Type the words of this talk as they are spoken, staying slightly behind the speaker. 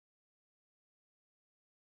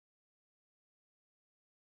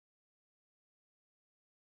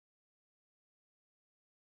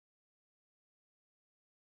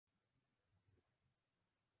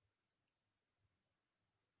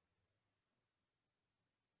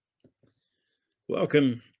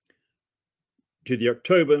Welcome to the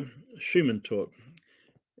October Schuman Talk,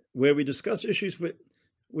 where we discuss issues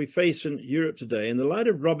we face in Europe today in the light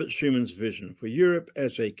of Robert Schuman's vision for Europe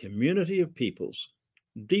as a community of peoples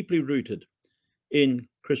deeply rooted in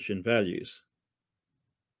Christian values.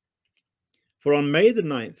 For on May the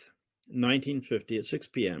 9th, 1950 at 6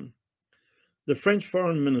 p.m., the French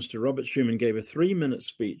Foreign Minister Robert Schuman gave a 3-minute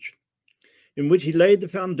speech in which he laid the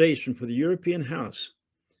foundation for the European house,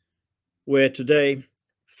 where today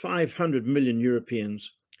 500 million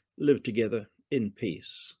Europeans live together in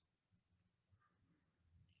peace.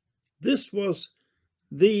 This was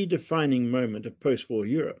the defining moment of post-war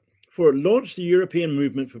Europe, for it launched the European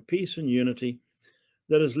movement for peace and unity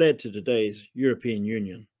that has led to today's European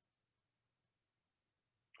Union.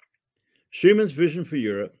 Schuman's vision for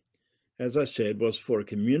Europe, as I said, was for a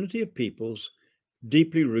community of peoples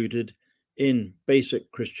deeply rooted in basic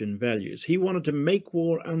Christian values. He wanted to make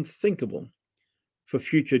war unthinkable for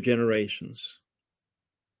future generations.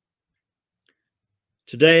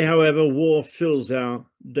 Today, however, war fills our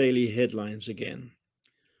daily headlines again.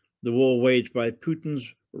 The war waged by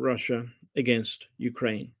Putin's Russia against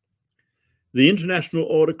Ukraine. The international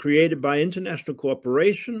order created by international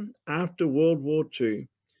cooperation after World War II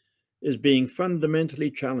is being fundamentally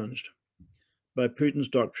challenged by Putin's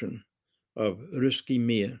doctrine of Ruski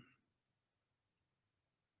Mir.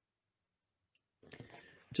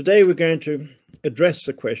 Today, we're going to address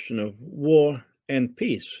the question of war and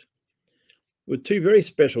peace with two very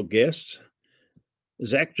special guests,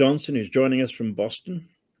 Zack Johnson, who's joining us from Boston,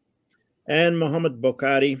 and Mohammed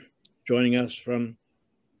Bokhari, joining us from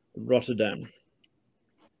Rotterdam.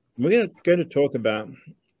 We're going to talk about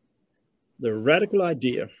the radical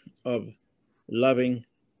idea of loving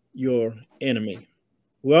your enemy.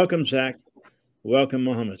 Welcome, Zack. Welcome,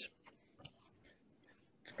 Mohammed.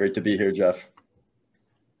 It's great to be here, Jeff.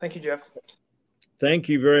 Thank you, Jeff. Thank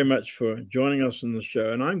you very much for joining us on the show.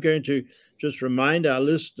 And I'm going to just remind our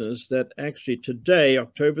listeners that actually today,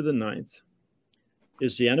 October the 9th,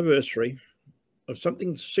 is the anniversary of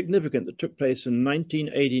something significant that took place in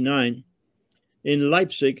 1989 in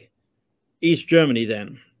Leipzig, East Germany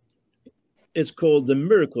then. It's called the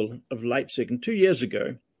Miracle of Leipzig. And 2 years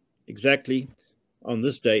ago, exactly on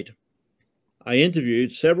this date, I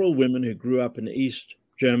interviewed several women who grew up in East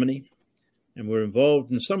Germany and were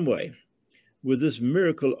involved in some way with this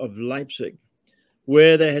miracle of Leipzig,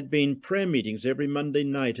 where there had been prayer meetings every Monday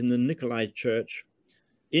night in the Nikolai Church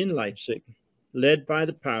in Leipzig, led by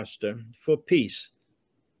the pastor for peace.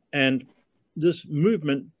 And this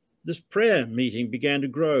movement, this prayer meeting began to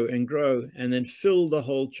grow and then fill the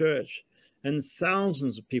whole church. And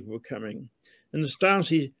thousands of people were coming. And the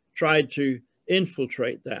Stasi tried to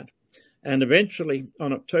infiltrate that. And eventually,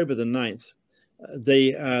 on October the 9th,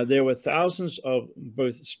 there were thousands of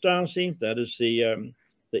both Stasi, that is the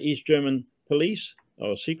East German police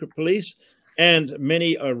or secret police, and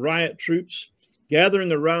many riot troops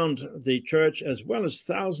gathering around the church, as well as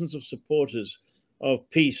thousands of supporters of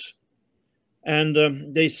peace. And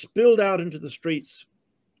they spilled out into the streets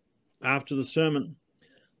after the sermon,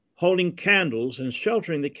 holding candles and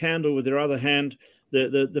sheltering the candle with their other hand,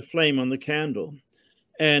 the flame on the candle,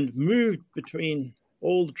 and moved between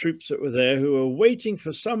all the troops that were there, who were waiting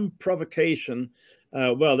for some provocation.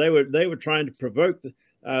 Well, they were trying to provoke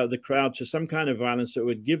the crowd to some kind of violence that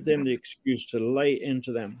would give them the excuse to lay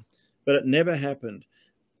into them, but it never happened.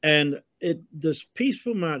 And this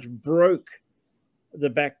peaceful march broke the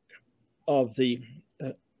back of the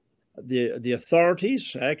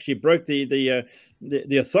authorities. Actually, broke the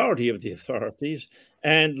authority of the authorities,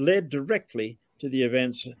 and led directly to the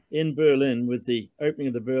events in Berlin with the opening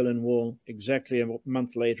of the Berlin Wall exactly a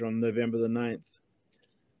month later on November the 9th.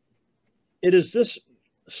 It is this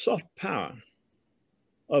soft power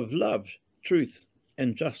of love, truth,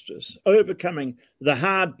 and justice, overcoming the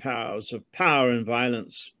hard powers of power and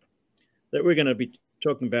violence, that we're going to be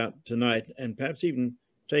talking about tonight, and perhaps even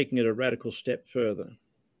taking it a radical step further.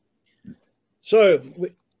 So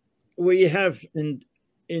we have in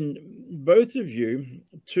both of you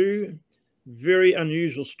two very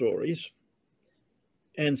unusual stories,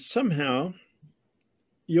 and somehow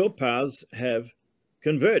your paths have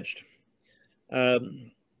converged.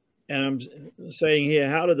 And I'm saying here,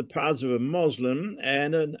 how do the paths of a Muslim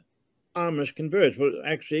and an Amish converge? Well,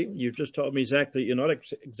 actually, you've just told me, Zach, that you're not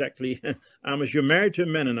exactly Amish. You're married to a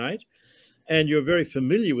Mennonite, and you're very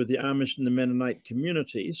familiar with the Amish and the Mennonite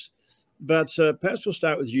communities. But perhaps we'll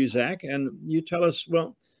start with you, Zach, and you tell us,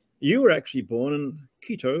 well, you were actually born in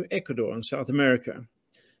Quito, Ecuador, in South America.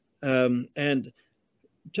 And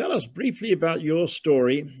tell us briefly about your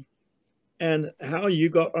story and how you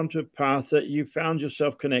got onto a path that you found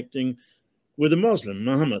yourself connecting with a Muslim,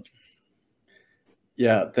 Mohammed.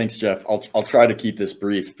 Yeah, thanks, Jeff. I'll try to keep this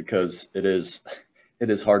brief because it is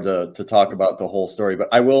hard to talk about the whole story. But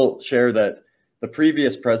I will share that the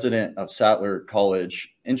previous president of Sattler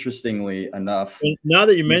College, interestingly enough. And now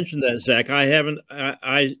that you mentioned that, Zach,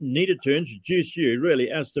 I needed to introduce you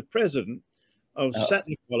really as the president of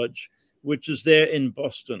Sattler College, which is there in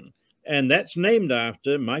Boston. And that's named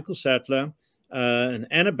after Michael Sattler, an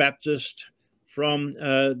Anabaptist from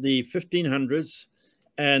the 1500s.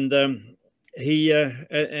 And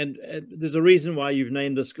and there's a reason why you've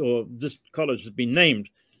named this, or this college has been named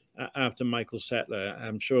after Michael Sattler.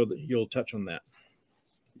 I'm sure that you'll touch on that.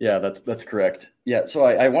 Yeah, that's correct. Yeah, so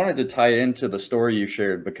I wanted to tie into the story you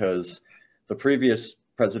shared because the previous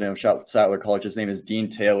president of Sattler College, his name is Dean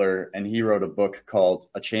Taylor, and he wrote a book called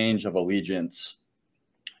A Change of Allegiance.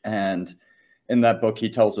 And in that book, he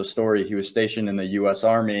tells a story. He was stationed in the U.S.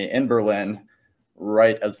 Army in Berlin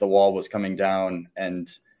right as the wall was coming down, and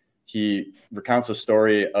he recounts a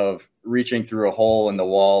story of reaching through a hole in the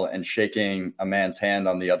wall and shaking a man's hand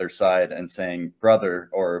on the other side and saying, brother,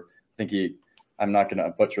 or I think I'm not going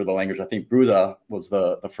to butcher the language. I think Buddha was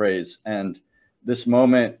the phrase. And this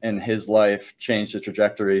moment in his life changed the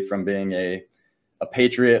trajectory from being a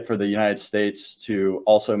patriot for the United States to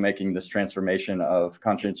also making this transformation of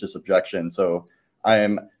conscientious objection. So I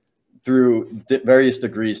am, through various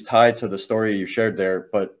degrees, tied to the story you shared there.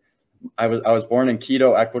 But I was born in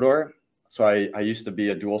Quito, Ecuador. So I used to be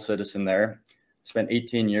a dual citizen there. Spent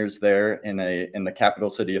 18 years there in the capital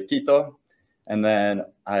city of Quito. And then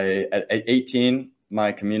at 18,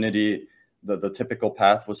 my community, the typical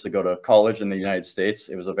path was to go to college in the United States.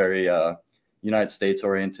 It was a very United States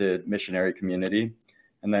oriented missionary community.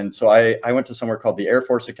 And then so I went to somewhere called the Air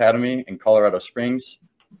Force Academy in Colorado Springs,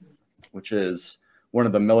 which is one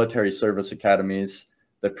of the military service academies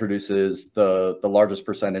that produces the largest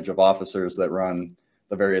percentage of officers that run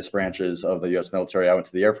the various branches of the U.S. military. I went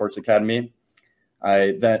to the Air Force Academy.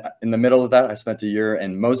 Then in the middle of that, I spent a year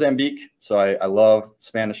in Mozambique. So I love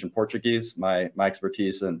Spanish and Portuguese. My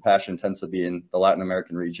expertise and passion tends to be in the Latin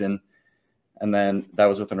American region. And then that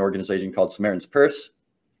was with an organization called Samaritan's Purse.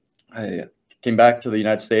 I came back to the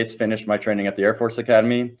United States, finished my training at the Air Force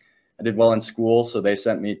Academy. I did well in school, so they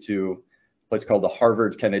sent me to a place called the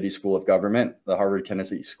Harvard Kennedy School of Government. The Harvard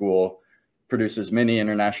Kennedy School produces many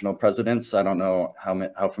international presidents. I don't know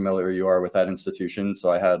how familiar you are with that institution.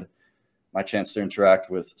 So I had my chance to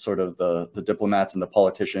interact with sort of the diplomats and the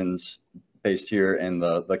politicians based here in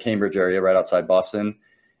the Cambridge area, right outside Boston.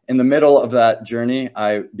 In the middle of that journey,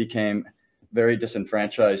 I became very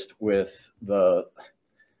disenfranchised with the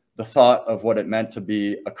thought of what it meant to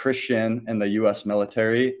be a Christian in the U.S.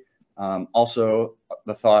 military. Also,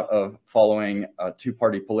 the thought of following a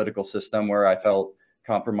two-party political system where I felt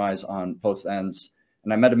compromised on both ends.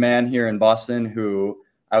 And I met a man here in Boston who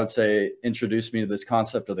I would say introduced me to this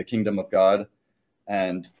concept of the kingdom of God.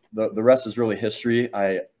 And the rest is really history.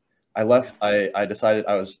 I decided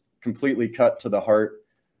I was completely cut to the heart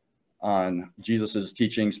on Jesus's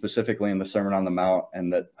teaching, specifically in the Sermon on the Mount,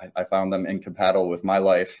 and that I found them incompatible with my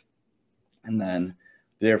life. And then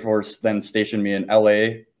the Air Force then stationed me in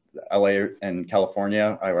LA and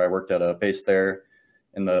California. I worked at a base there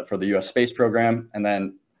for the US space program. And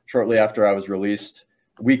then shortly after I was released,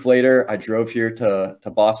 a week later, I drove here to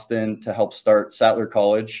Boston to help start Sattler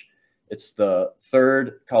College. It's the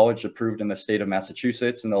third college approved in the state of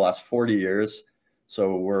Massachusetts in the last 40 years.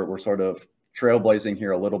 So we're sort of trailblazing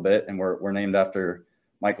here a little bit, and we're named after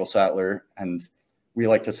Michael Sattler. And we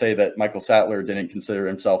like to say that Michael Sattler didn't consider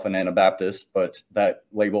himself an Anabaptist, but that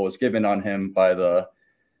label was given on him by the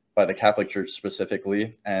Catholic Church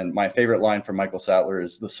specifically. And my favorite line from Michael Sattler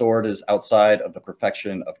is, "The sword is outside of the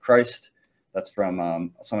perfection of Christ." That's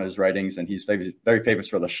from some of his writings. And he's very famous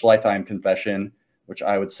for the Schleitheim Confession, which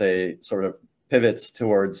I would say sort of pivots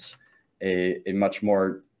towards a much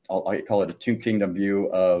more, I call it a two kingdom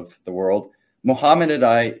view of the world. Mohammed and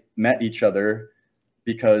I met each other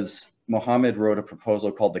because Mohammed wrote a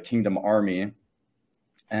proposal called the Kingdom Army.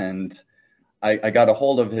 And I got a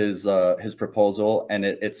hold of his proposal, and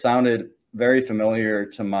it sounded very familiar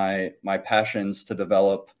to my passions to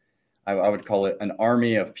develop, I would call it an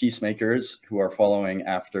army of peacemakers who are following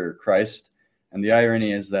after Christ. And the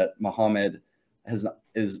irony is that Mohammed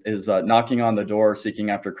is knocking on the door,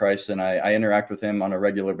 seeking after Christ. And I interact with him on a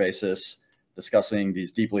regular basis, discussing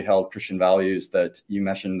these deeply held Christian values that you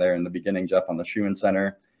mentioned there in the beginning, Jeff, on the Schuman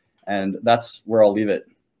Center. And that's where I'll leave it.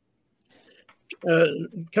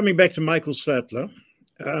 Coming back to Michael Sattler,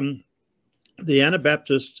 the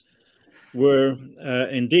Anabaptists were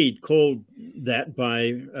indeed called that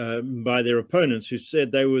by their opponents, who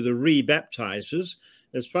said they were the re-baptizers,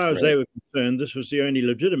 as far as they were concerned, this was the only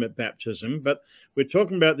legitimate baptism. But we're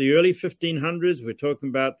talking about the early 1500s. We're talking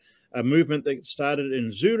about a movement that started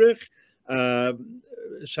in Zurich.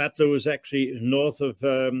 Sattler was actually north of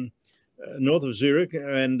Zurich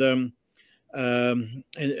and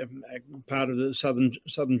part of the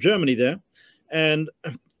southern Germany there, and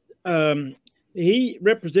he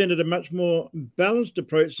represented a much more balanced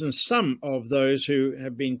approach than some of those who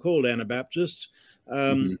have been called Anabaptists,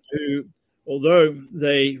 who, although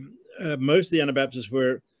they most of the Anabaptists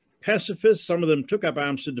were pacifists, some of them took up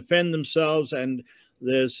arms to defend themselves, and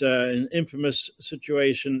there's an infamous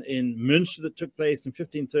situation in Münster that took place in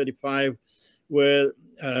 1535 where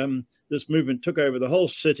this movement took over the whole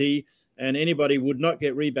city, and anybody who would not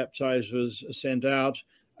get rebaptized was sent out.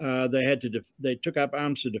 They took up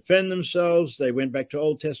arms to defend themselves. They went back to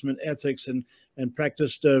Old Testament ethics and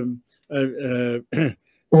practiced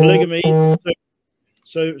polygamy.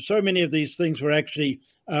 So many of these things were actually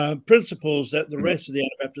principles that the rest of the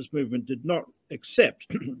Anabaptist movement did not accept.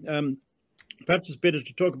 Perhaps it's better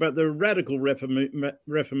to talk about the radical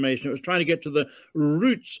Reformation. It was trying to get to the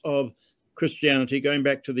roots of Christianity, going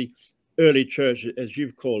back to the early church, as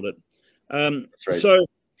you've called it. That's right. So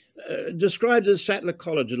describe the Sattler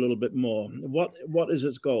College a little bit more. What is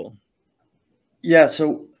its goal? Yeah,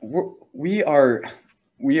 so we are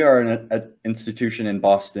an institution in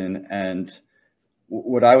Boston, and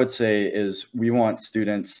what I would say is we want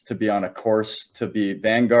students to be on a course to be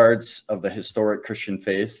vanguards of the historic Christian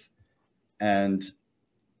faith. And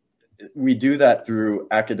we do that through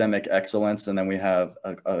academic excellence, and then we have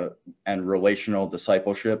and relational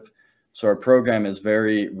discipleship. So our program is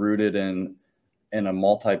very rooted in a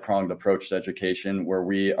multi-pronged approach to education, where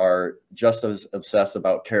we are just as obsessed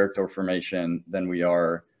about character formation than we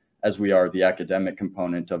are the academic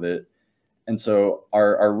component of it. And so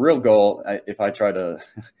our real goal, if I try to,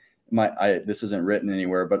 this isn't written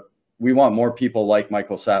anywhere, but we want more people like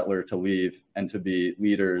Michael Sattler to leave and to be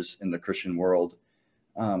leaders in the Christian world.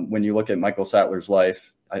 When you look at Michael Sattler's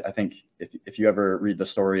life, I think if you ever read the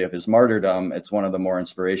story of his martyrdom, it's one of the more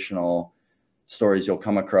inspirational stories you'll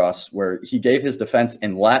come across, where he gave his defense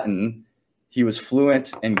in Latin. He was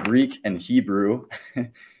fluent in Greek and Hebrew,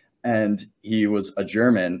 and he was a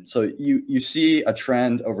German. So you see a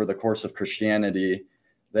trend over the course of Christianity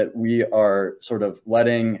that we are sort of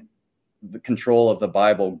letting the control of the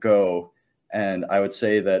Bible go. And I would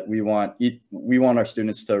say that we want our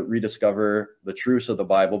students to rediscover the truths of the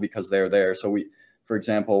Bible because they're there. So for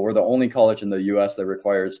example, we're the only college in the US that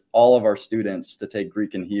requires all of our students to take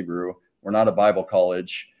Greek and Hebrew. We're not a Bible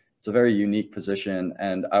college. It's a very unique position.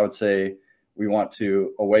 And I would say we want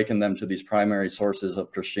to awaken them to these primary sources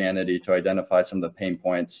of Christianity to identify some of the pain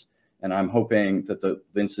points. And I'm hoping that the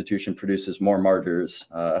institution produces more martyrs.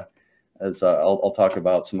 As I'll talk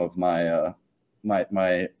about some of my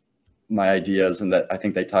ideas, and that I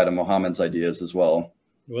think they tie to Mohammed's ideas as well.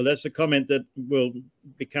 Well, that's a comment that will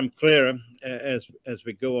become clearer as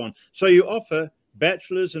we go on. So you offer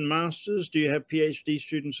bachelor's and master's. Do you have PhD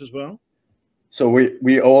students as well? So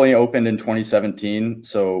we only opened in 2017.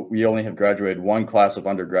 So we only have graduated one class of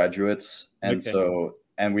undergraduates. And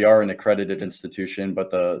and we are an accredited institution,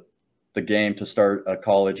 but the game to start a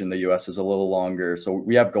college in the US is a little longer. So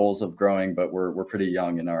we have goals of growing, but we're pretty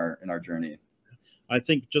young in our journey. I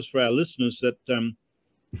think just for our listeners that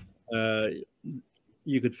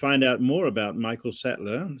you could find out more about Michael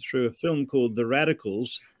Sattler through a film called The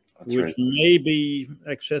Radicals, which may be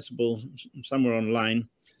accessible somewhere online,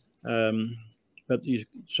 but you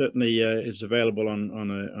certainly is available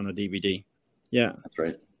on a DVD. Yeah, that's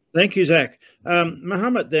right. Thank you, Zack.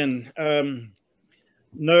 Mohammed, then,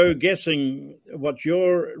 no guessing what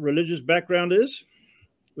your religious background is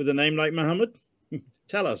with a name like Mohammed?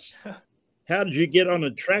 Tell us. How did you get on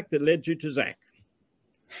a track that led you to Zack?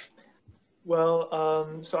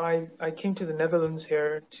 Well, so I came to the Netherlands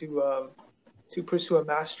here to pursue a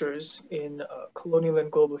master's in colonial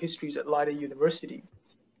and global histories at Leiden University.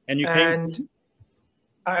 And you came?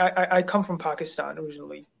 I come from Pakistan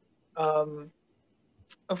originally, from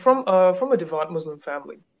a devout Muslim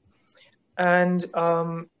family, and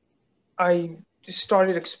I just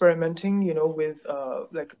started experimenting, with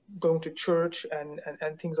like going to church and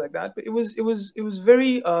things like that. But it was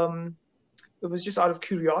very it was just out of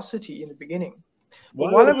curiosity in the beginning.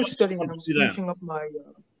 But while I was studying, I was finishing up my.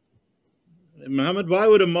 Mohammed, why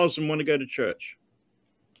would a Muslim want to go to church?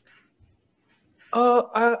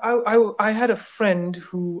 I had a friend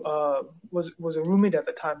who was a roommate at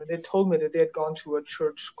the time, and they told me that they had gone to a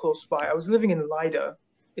church close by. I was living in Leiden.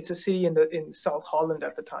 It's a city in South Holland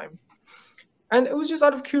at the time. And it was just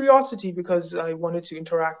out of curiosity because I wanted to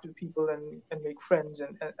interact with people and make friends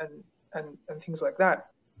and things like that.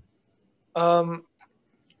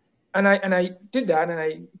 And I did that and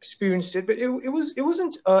I experienced it, but it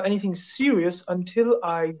wasn't anything serious until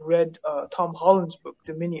I read Tom Holland's book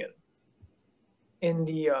Dominion in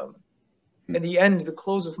the end, the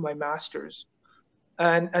close of my master's,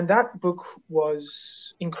 and that book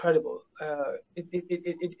was incredible.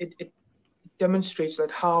 It demonstrates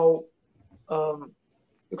that how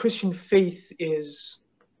the Christian faith is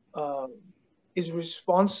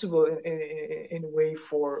responsible in a way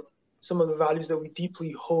for some of the values that we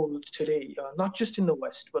deeply hold today, not just in the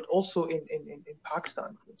West, but also in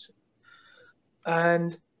Pakistan, for instance.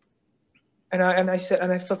 And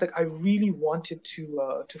I felt like I really wanted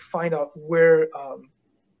to find out where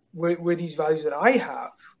these values that I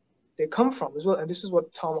have, they come from as well. And this is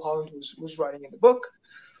what Tom Holland was writing in the book,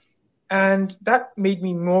 and that made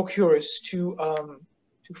me more curious to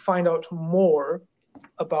find out more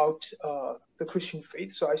about the Christian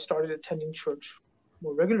faith. So I started attending church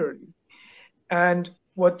more regularly. And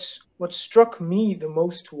what struck me the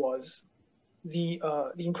most was the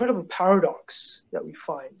incredible paradox that we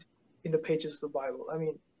find in the pages of the Bible. I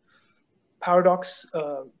mean, paradox,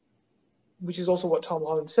 which is also what Tom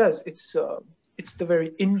Holland says, it's the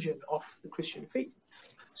very engine of the Christian faith.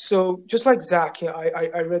 So just like Zack,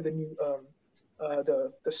 I read the new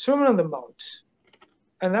the Sermon on the Mount,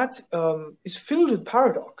 and that is filled with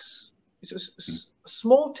paradox. It's a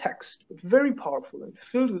small text, but very powerful and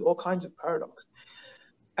filled with all kinds of paradox.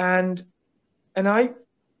 And I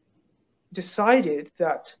decided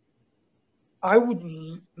that I would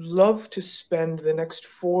love to spend the next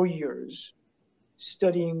 4 years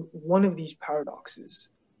studying one of these paradoxes.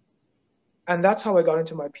 And that's how I got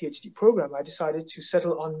into my PhD program. I decided to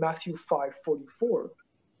settle on Matthew 5:44,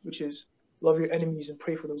 which is love your enemies and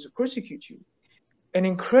pray for those who persecute you. An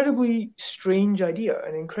incredibly strange idea,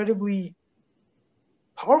 an incredibly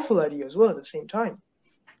powerful idea as well at the same time.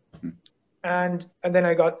 And then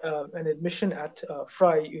I got an admission at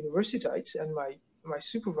Freie Universiteit, and my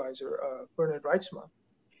supervisor, Bernard Reitzma.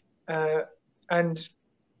 And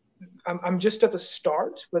I'm just at the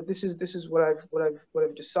start, but this is what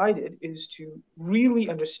I've decided is to really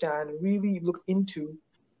understand, really look into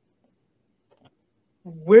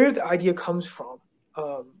where the idea comes from,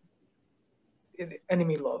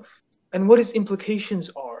 enemy love, and what its implications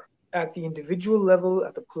are at the individual level,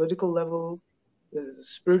 at the political level, the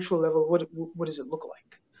spiritual level. What does it look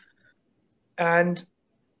like? And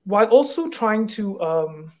while also trying to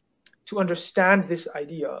understand this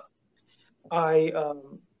idea, I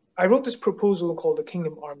wrote this proposal called the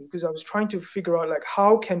Kingdom Army because I was trying to figure out, like,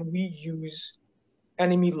 how can we use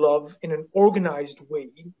enemy love in an organized way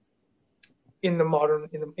in the modern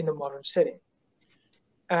setting.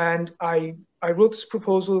 And I wrote this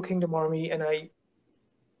proposal, Kingdom Army, and I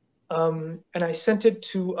sent it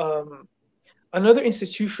to another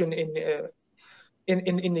institution in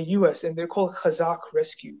the U.S., and they're called Zack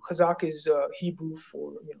Rescue. Zack is Hebrew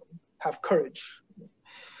for have courage.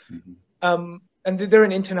 Mm-hmm. And they're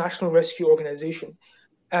an international rescue organization,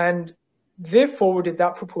 and they forwarded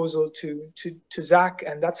that proposal to Zack,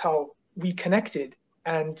 and that's how we connected,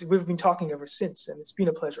 and we've been talking ever since, and it's been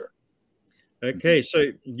a pleasure. Okay,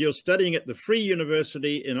 so you're studying at the Free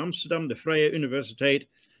University in Amsterdam, the Vrije Universiteit,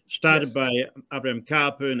 started by Abraham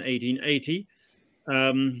Kuyper in 1880,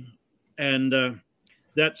 and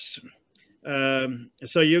that's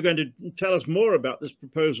so you're going to tell us more about this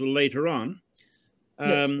proposal later on.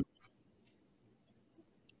 Yes.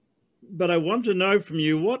 But I want to know from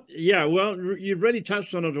you well, you've really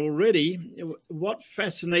touched on it already. What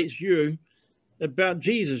fascinates you about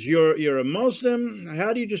Jesus? You're a Muslim.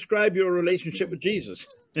 How do you describe your relationship with Jesus?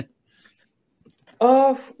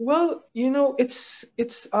 Well, it's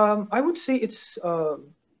I would say it's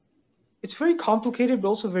very complicated, but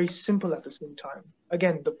also very simple at the same time.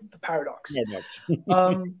 Again, the paradox.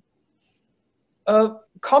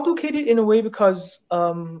 Complicated in a way because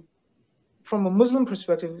from a Muslim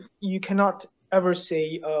perspective, you cannot ever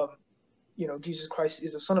say, Jesus Christ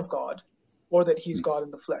is the Son of God, or that he's God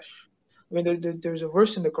in the flesh. I mean, there's a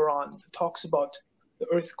verse in the Quran that talks about the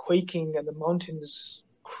earth quaking and the mountains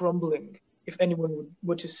crumbling if anyone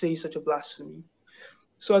would to say such a blasphemy.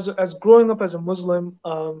 So as growing up as a Muslim,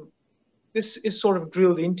 this is sort of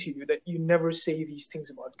drilled into you that you never say these things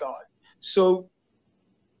about God. So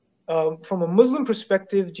from a Muslim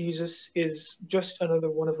perspective, Jesus is just another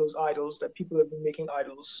one of those idols that people have been making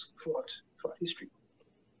idols throughout history.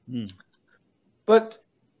 But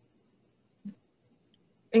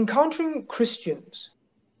encountering Christians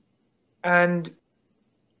and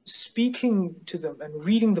speaking to them and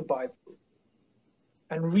reading the Bible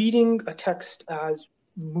and reading a text as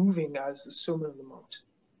moving as the Sermon on the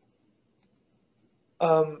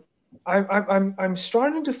Mount, I'm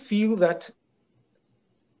starting to feel that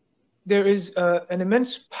there is an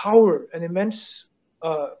immense power, an immense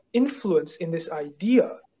influence in this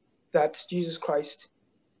idea that Jesus Christ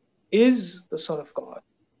is the Son of God,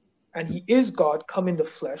 and he is God come in the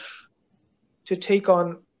flesh to take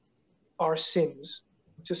on our sins,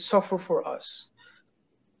 to suffer for us.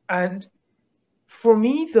 And for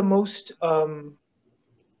me, the most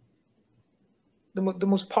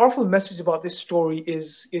powerful message about this story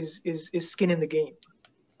is skin in the game.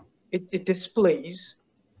 It displays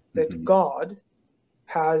that God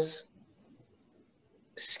has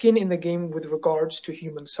skin in the game with regards to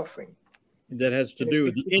human suffering. That has to do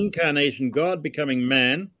with the incarnation, God becoming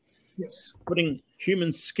man, yes, putting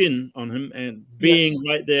human skin on him and being yes,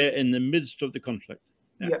 right there in the midst of the conflict.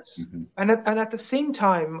 Yeah. Yes, and at the same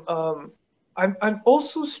time, I'm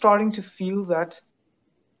also starting to feel that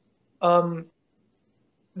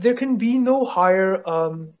there can be no higher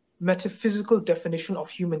metaphysical definition of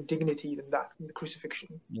human dignity than that in the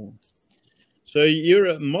crucifixion. Yeah. So you're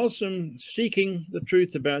a Muslim seeking the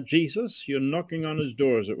truth about Jesus. You're knocking on his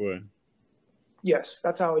door, as it were. Yes,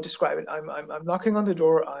 that's how I describe it. I'm knocking on the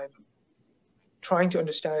door. I'm trying to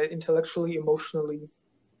understand it intellectually, emotionally,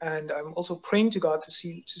 and I'm also praying to God to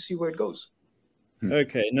see where it goes.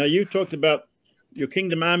 Okay. Now you talked about your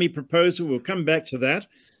Kingdom Army proposal. We'll come back to that.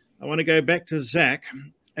 I want to go back to Zack,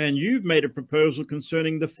 and you've made a proposal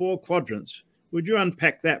concerning the 4 quadrants. Would you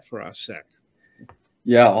unpack that for us, Zack?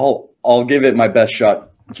 Yeah, I'll give it my best shot,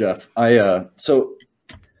 Jeff. So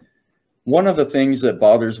one of the things that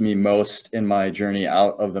bothers me most in my journey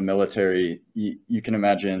out of the military, you can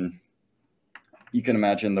imagine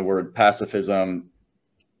the word pacifism,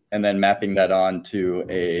 and then mapping that on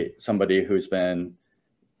to somebody who's been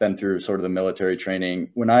through sort of the military training.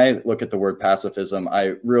 When I look at the word pacifism,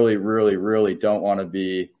 I really, really, really don't want to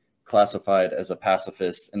be classified as a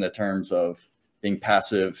pacifist in the terms of being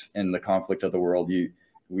passive in the conflict of the world.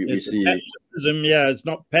 We see pacifism, yeah, it's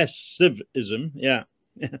not passivism, yeah.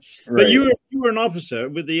 Right. But you were an officer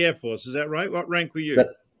with the Air Force, is that right? What rank were you?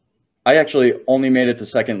 I actually only made it to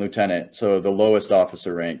 2nd lieutenant, so the lowest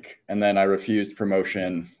officer rank, and then I refused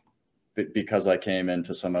promotion because I came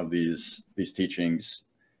into some of these teachings.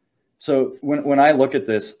 So when I look at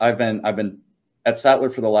this, I've been at Sattler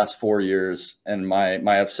for the last 4 years, and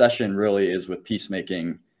my obsession really is with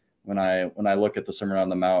peacemaking. When I look at the Sermon on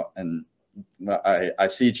the Mount, and I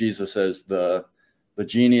see Jesus as the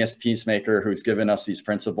genius peacemaker who's given us these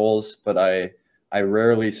principles, but I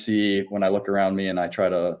rarely see, when I look around me and I try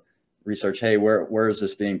to research, hey, where is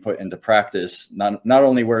this being put into practice? Not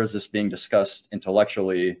only where is this being discussed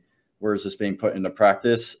intellectually, where is this being put into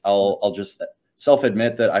practice? I'll just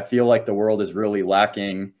self-admit that I feel like the world is really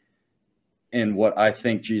lacking in what I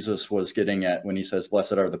think Jesus was getting at when he says,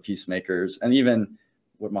 blessed are the peacemakers. And even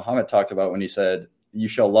what Muhammad talked about when he said, you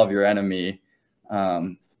shall love your enemy.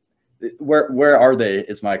 Where are they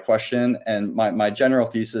is my question. And my general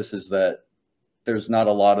thesis is that there's not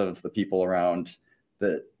a lot of the people around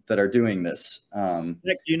that are doing this.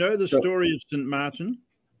 Nick, do you know the story of St. Martin?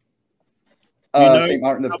 St.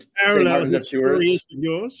 Martin of Tours.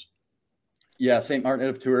 Yours? Yeah, St. Martin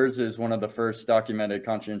of Tours is one of the first documented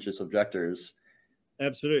conscientious objectors.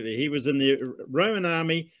 Absolutely. He was in the Roman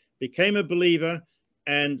army, became a believer,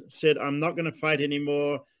 and said, I'm not going to fight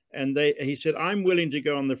anymore. And he said, I'm willing to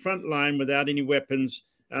go on the front line without any weapons.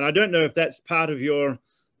 And I don't know if that's part of your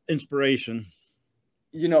inspiration.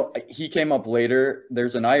 You know, he came up later.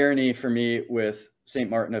 There's an irony for me with St.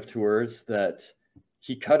 Martin of Tours that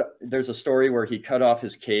there's a story where he cut off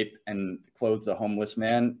his cape and clothed a homeless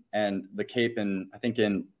man. And the cape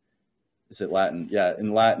is it Latin? Yeah,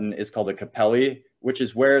 in Latin is called a capelli, which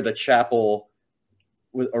is where the chapel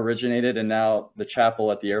originated. And now the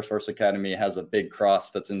chapel at the Air Force Academy has a big cross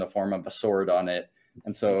that's in the form of a sword on it.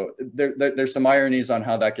 And so there's some ironies on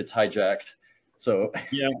how that gets hijacked. So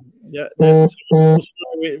yeah, that's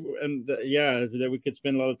that we could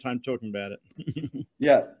spend a lot of time talking about it.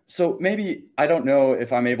 Yeah, so maybe I don't know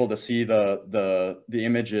if I'm able to see the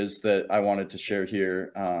images that I wanted to share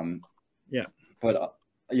here.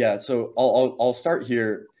 So I'll start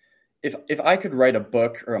here. If I could write a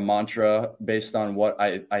book or a mantra based on what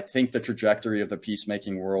I think the trajectory of the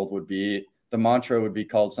peacemaking world would be, the mantra would be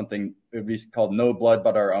called "No blood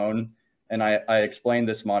but our own." And I explained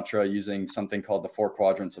this mantra using something called the 4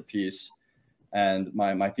 quadrants of peace. And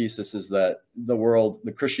my thesis is that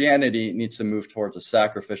the Christianity needs to move towards a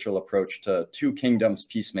sacrificial approach to 2 kingdoms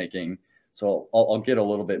peacemaking. So I'll get a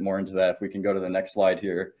little bit more into that if we can go to the next slide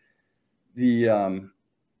here.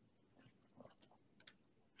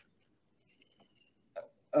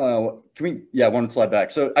 one slide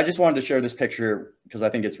back. So I just wanted to share this picture because I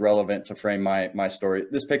think it's relevant to frame my story.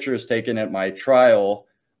 This picture is taken at my trial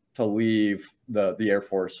to leave the Air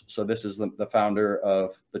Force. So this is the founder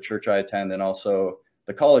of the church I attend and also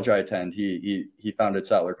the college I attend. He founded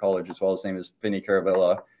Sattler College as well. His name is Vinny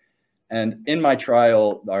Caravilla. And in my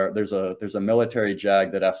trial, there's a military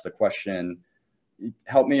JAG that asked the question,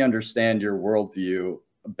 help me understand your worldview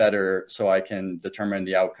better so I can determine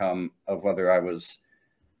the outcome of whether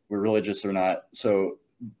we're religious or not. So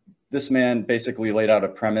this man basically laid out a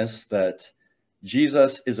premise that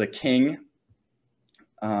Jesus is a king.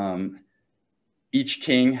 Each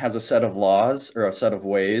king has a set of laws or a set of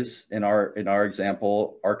ways. In our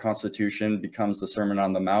example, our Constitution becomes the Sermon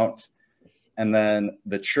on the Mount. And then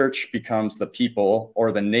the church becomes the people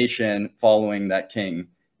or the nation following that king.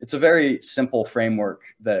 It's a very simple framework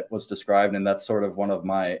that was described, and that's sort of one of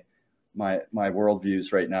my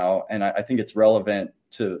worldviews right now. And I think it's relevant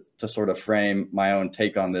to sort of frame my own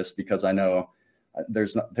take on this because I know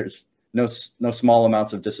there's no small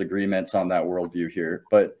amounts of disagreements on that worldview here.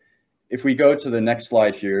 But if we go to the next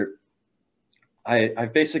slide here,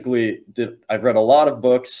 I've read a lot of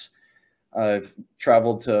books. I've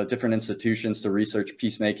traveled to different institutions to research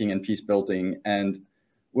peacemaking and peace building. And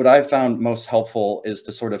what I've found most helpful is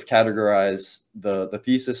to sort of categorize the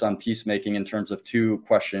thesis on peacemaking in terms of two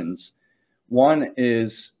questions. One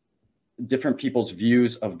is different people's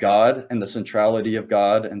views of God and the centrality of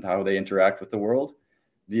God and how they interact with the world.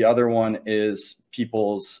 The other one is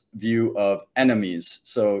people's view of enemies.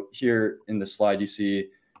 So here in the slide, you see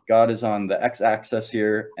God is on the x-axis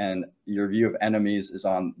here, and your view of enemies is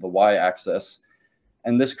on the y-axis.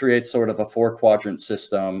 And this creates sort of a 4-quadrant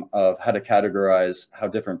system of how to categorize how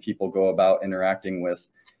different people go about interacting with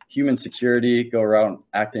human security, go around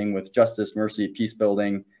acting with justice, mercy, peace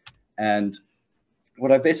building. And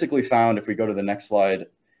what I've basically found, if we go to the next slide,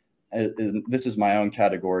 this is my own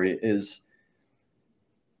category, is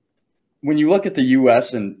when you look at the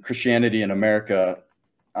US and Christianity in America,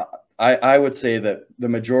 I would say that the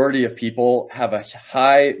majority of people have a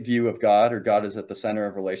high view of God, or God is at the center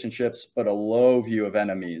of relationships, but a low view of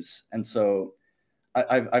enemies. And so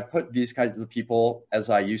I've put these kinds of people as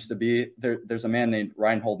I used to be. There's a man named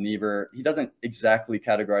Reinhold Niebuhr. He doesn't exactly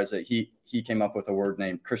categorize it. He came up with a word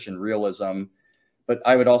named Christian realism, but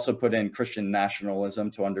I would also put in Christian nationalism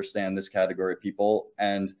to understand this category of people.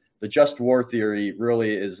 And the just war theory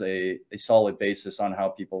really is a solid basis on how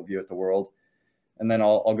people view the world. And then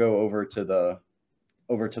I'll go over to the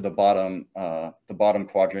bottom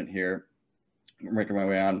quadrant here. I'm making my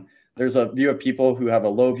way on. There's a view of people who have a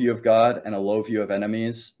low view of God and a low view of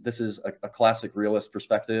enemies. This is a classic realist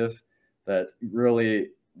perspective that really,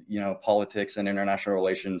 politics and international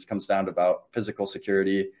relations comes down to about physical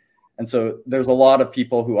security. And so there's a lot of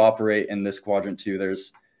people who operate in this quadrant too.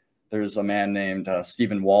 There's a man named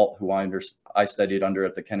Stephen Walt, who I studied under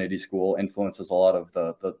at the Kennedy School, influences a lot of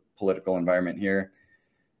the political environment here.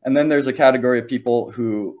 And then there's a category of people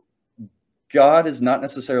who God is not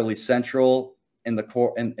necessarily central in the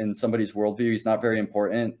core in somebody's worldview. He's not very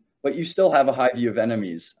important, but you still have a high view of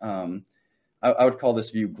enemies. I would call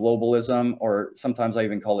this view globalism, or sometimes I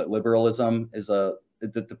even call it liberalism,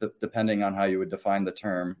 depending on how you would define the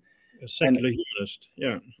term. A secular humanist,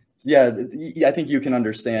 yeah. Yeah, I think you can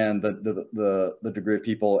understand the degree of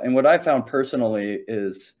people. And what I found personally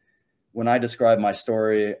is when I describe my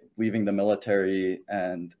story, leaving the military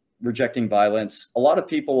and rejecting violence, a lot of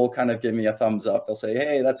people will kind of give me a thumbs up. They'll say,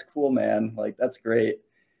 hey, that's cool, man. Like, that's great.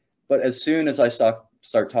 But as soon as I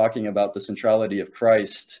start talking about the centrality of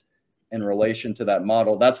Christ in relation to that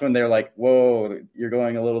model, that's when they're like, whoa, you're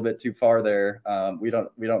going a little bit too far there. We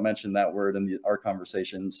don't mention that word in our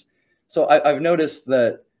conversations. So I've noticed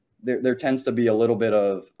that there tends to be a little bit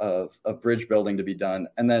of bridge building to be done.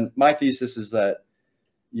 And then my thesis is that,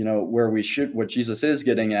 what Jesus is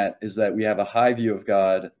getting at is that we have a high view of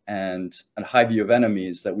God and a high view of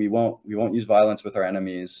enemies, that we won't use violence with our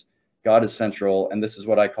enemies. God is central. And this is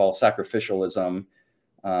what I call sacrificialism.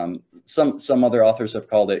 Some other authors have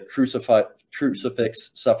called it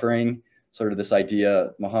crucifix suffering, sort of this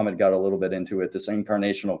idea. Mohammed got a little bit into it, this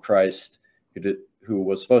incarnational Christ who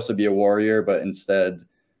was supposed to be a warrior, but instead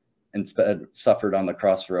suffered on the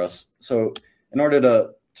cross for us. So in order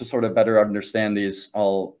to sort of better understand these,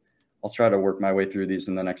 I'll try to work my way through these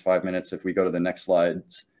in the next 5 minutes. If we go to the next slide,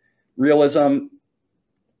 realism.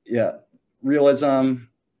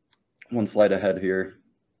 One slide ahead here.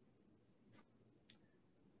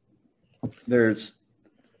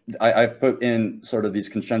 I've put in sort of these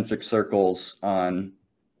concentric circles on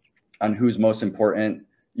who's most important.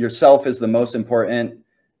 Yourself is the most important,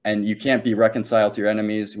 and you can't be reconciled to your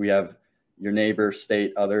enemies. We have, your neighbor,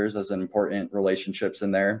 state, others as important relationships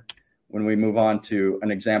in there. When we move on to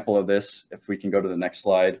an example of this, if we can go to the next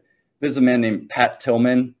slide, this is a man named Pat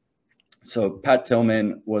Tillman. So Pat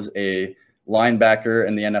Tillman was a linebacker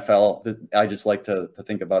in the NFL. I just like to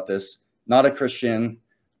think about this. Not a Christian,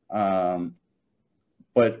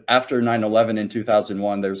 but after 9/11 in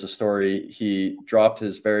 2001, there's a story. He dropped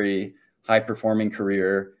his very high-performing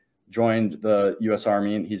career, joined the U.S.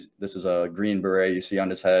 Army, and this is a green beret you see on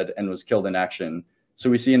his head, and was killed in action. So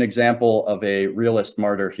we see an example of a realist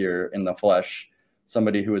martyr here in the flesh,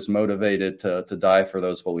 somebody who is motivated to die for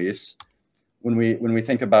those beliefs. When we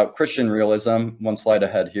think about Christian realism, one slide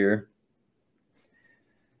ahead here,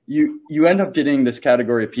 you end up getting this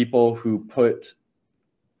category of people who put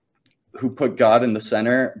God in the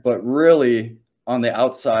center, but really on the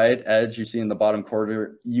outside edge, you see in the bottom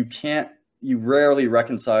corner, you rarely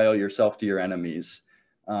reconcile yourself to your enemies.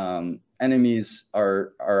 Enemies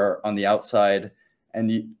are on the outside.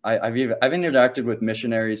 And I've interacted with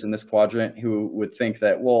missionaries in this quadrant who would think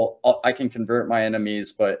that, well, I can convert my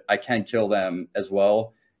enemies, but I can kill them as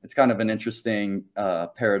well. It's kind of an interesting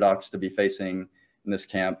paradox to be facing in this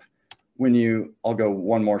camp. I'll go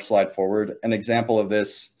one more slide forward. An example of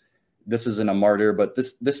this isn't a martyr, but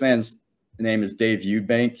this man's name is Dave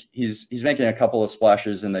Eubank. He's making a couple of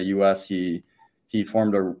splashes in the U.S. He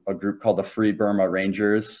formed a group called the Free Burma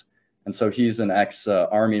Rangers. And so he's an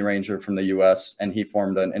ex-Army Ranger from the U.S., and he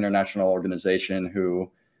formed an international organization who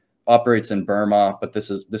operates in Burma, but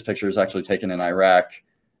this picture is actually taken in Iraq,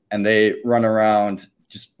 and they run around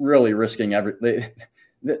just really risking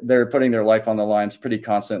they're putting their life on the lines pretty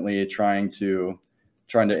constantly, trying to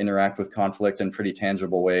interact with conflict in pretty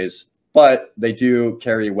tangible ways. But they do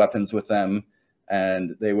carry weapons with them,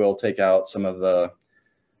 and they will take out some of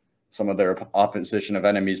their opposition of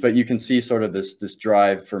enemies. But you can see sort of this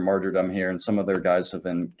drive for martyrdom here, and some of their guys have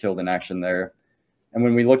been killed in action there. And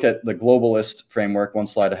when we look at the globalist framework, one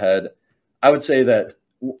slide ahead, I would say that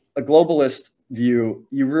a globalist view,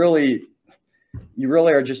 you really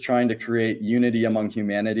are just trying to create unity among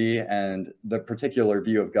humanity, and the particular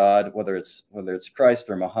view of God, whether it's Christ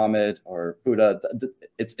or Muhammad or Buddha,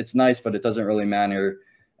 it's nice, but it doesn't really matter.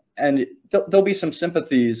 And there'll be some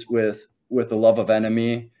sympathies with the love of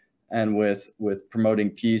enemy, and with promoting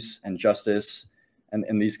peace and justice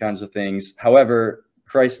and these kinds of things. However,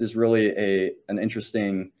 Christ is really an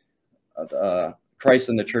interesting, Christ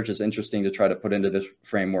and the church is interesting to try to put into this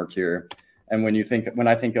framework here. And when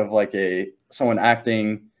I think of like someone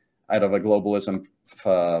acting out of a globalism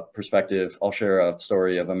perspective, I'll share a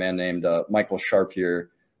story of a man named Michael Sharp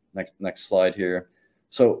here. Next slide here.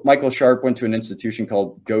 So Michael Sharp went to an institution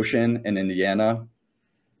called Goshen in Indiana,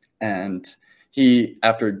 and he,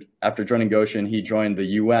 after joining Goshen, he joined the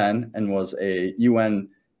UN and was a UN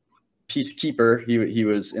peacekeeper. He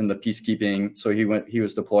was in the peacekeeping, so he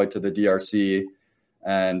was deployed to the DRC,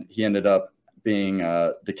 and he ended up being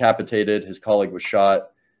decapitated. His colleague was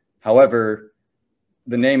shot. However,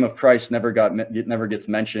 the name of Christ never gets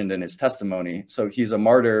mentioned in his testimony. So he's a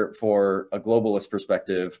martyr for a globalist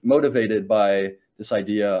perspective, motivated by this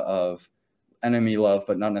idea of enemy love,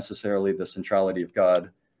 but not necessarily the centrality of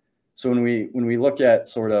God. So when we look at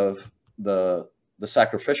sort of the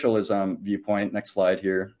sacrificialism viewpoint, next slide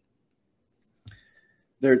here,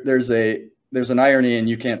 there's an irony, and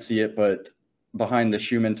you can't see it, but behind the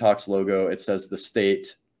Schuman Talks logo, it says the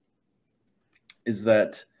state, is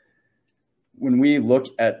that when we look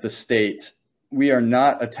at the state, we are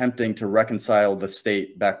not attempting to reconcile the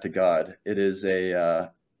state back to God. It is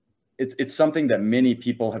it's something that many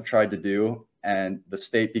people have tried to do, and the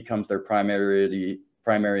state becomes their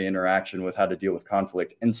primary interaction with how to deal with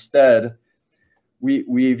conflict. Instead,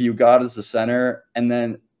 we view God as the center, and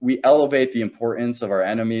then we elevate the importance of our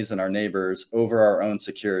enemies and our neighbors over our own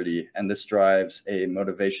security. And this drives a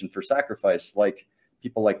motivation for sacrifice, like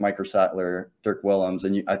people like Michael Sattler, Dirk Willems,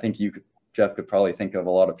 and I think Jeff could probably think of a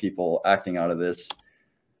lot of people acting out of this.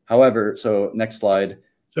 However, so next slide.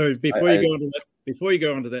 So before you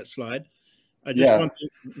go on to that slide, I just want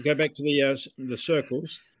to go back to the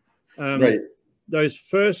circles. Right. Those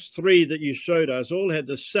first three that you showed us all had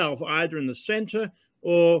the self either in the center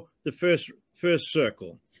or the first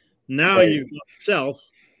circle. Now you've got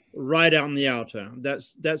self right out in the outer.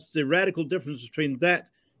 That's the radical difference between that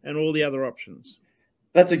and all the other options.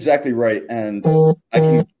 That's exactly right. And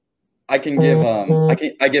I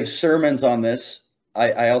give sermons on this.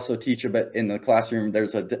 I also teach a bit in the classroom.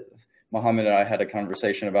 Mohammed and I had a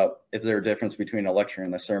conversation about, is there a difference between a lecture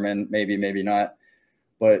and a sermon? Maybe, maybe not.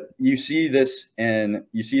 But you see this in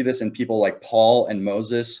people like Paul and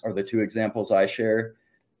Moses are the two examples I share.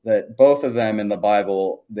 that both of them in the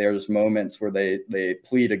Bible, there's moments where they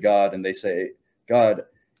plead to God and they say, God,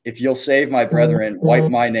 if you'll save my brethren, wipe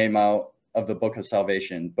my name out of the book of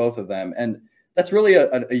salvation, both of them. And that's really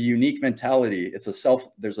a unique mentality.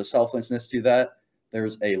 There's a selflessness to that.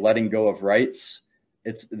 There's a letting go of rights.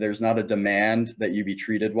 There's not a demand that you be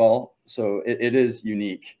treated well. So it is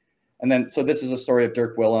unique. And then, so this is a story of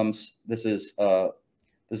Dirk Willems. This is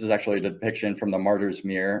actually a depiction from The Martyr's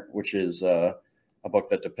Mirror, which is a book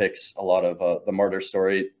that depicts a lot of the martyr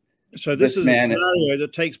story. So this is a scenario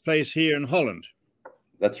that takes place here in Holland.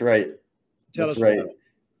 That's right. Tell us right.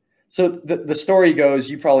 So the story goes,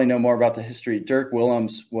 you probably know more about the history. Dirk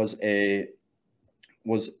Willems was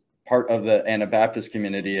part of the Anabaptist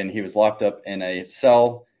community, and he was locked up in a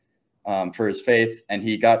cell for his faith, and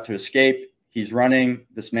he got to escape. He's running.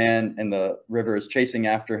 This man in the river is chasing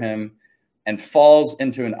after him and falls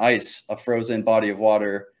into a frozen body of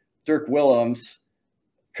water. Dirk Willems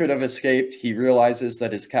could have escaped. He realizes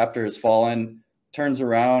that his captor has fallen, turns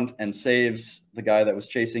around and saves the guy that was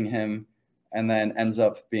chasing him, and then ends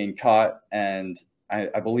up being caught. And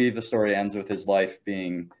I believe the story ends with his life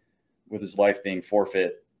being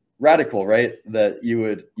forfeit. Radical, right? That you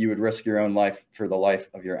would risk your own life for the life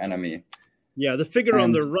of your enemy. Yeah, the figure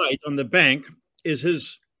on the right on the bank is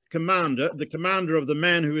his commander, the commander of the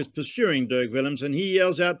man who is pursuing Dirk Willems, and he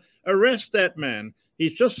yells out, "Arrest that man.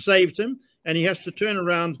 He's just saved him, and he has to turn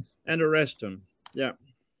around and arrest him." Yeah.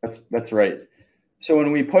 That's right. So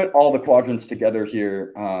when we put all the quadrants together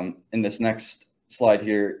here in this next slide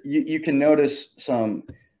here, you can notice some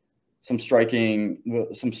striking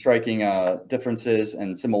differences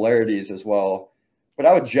and similarities as well. But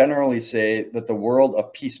I would generally say that the world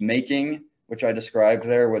of peacemaking, which I described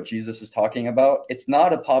there, what Jesus is talking about, it's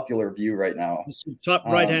not a popular view right now. It's the top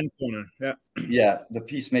right-hand corner. Yeah. Yeah, the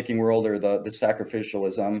peacemaking world, or the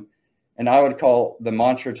sacrificialism. And I would call the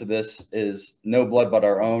mantra to this is no blood but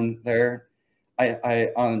our own there.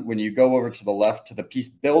 When you go over to the left to the peace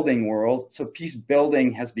building world, so peace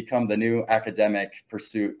building has become the new academic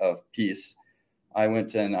pursuit of peace. I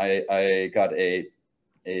went and I got a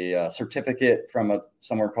certificate from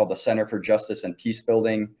somewhere called the Center for Justice and Peace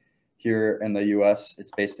Building here in the U.S.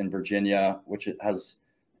 It's based in Virginia, which has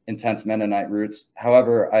intense Mennonite roots.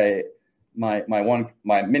 However,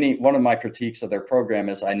 one of my critiques of their program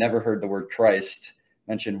is I never heard the word Christ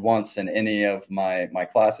mentioned once in any of my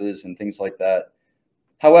classes and things like that.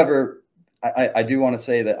 However, I do want to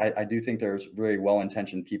say that I do think there's very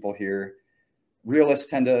well-intentioned people here. Realists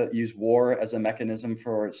tend to use war as a mechanism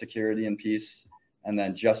for security and peace, and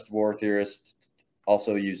then just war theorists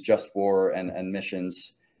also use just war and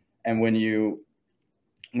missions. And when you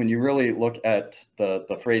really look at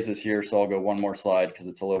the phrases here, so I'll go one more slide because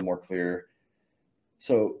it's a little more clear.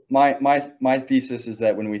 So my thesis is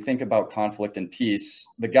that when we think about conflict and peace,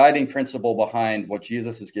 the guiding principle behind what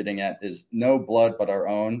Jesus is getting at is no blood but our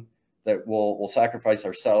own, that we'll sacrifice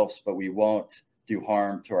ourselves, but we won't do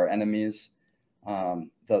harm to our enemies.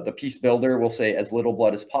 The peace builder will say as little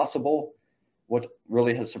blood as possible. What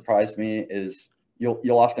really has surprised me is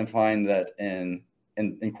you'll often find that in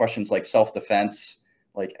questions like self-defense,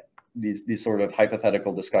 like these sort of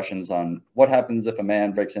hypothetical discussions on what happens if a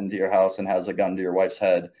man breaks into your house and has a gun to your wife's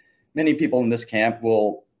head. Many people in this camp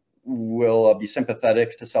will be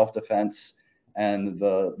sympathetic to self-defense, and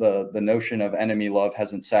the notion of enemy love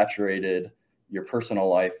hasn't saturated your personal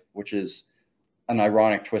life, which is an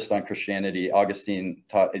ironic twist on Christianity. Augustine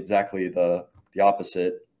taught exactly the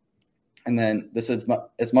opposite. And then this is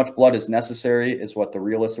as much blood as necessary is what the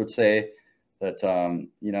realists would say, that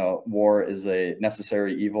war is a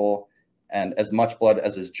necessary evil, and as much blood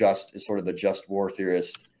as is just is sort of the just war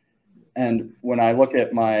theorist. And when I look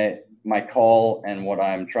at my call and what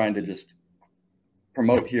I'm trying to just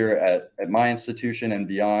promote here at my institution and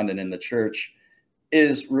beyond and in the church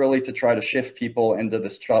is really to try to shift people into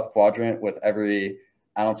this top quadrant with every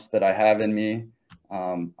ounce that I have in me.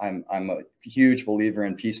 I'm a huge believer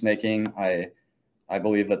in peacemaking. I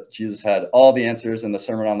believe that Jesus had all the answers in the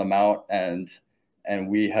Sermon on the Mount, and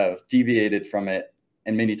we have deviated from it,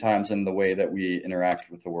 and many times in the way that we interact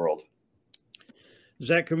with the world.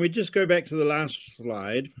 Zach, can we just go back to the last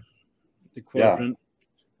slide, the quadrant?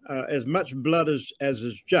 Yeah. As much blood as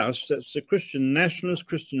is just, that's the Christian nationalist,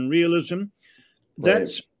 Christian realism.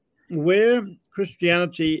 That's right. Where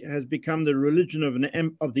Christianity has become the religion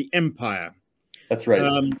of the empire. That's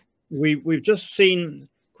right. We've just seen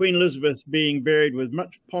Queen Elizabeth being buried with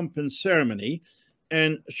much pomp and ceremony,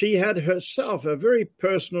 and she had herself a very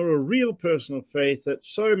personal, a real personal faith that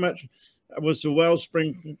so much was the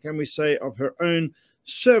wellspring, can we say, of her own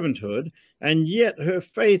servanthood, and yet her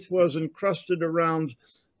faith was encrusted around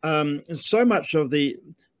so much of the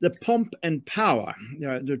the pomp and power,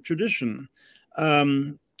 the tradition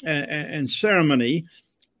and ceremony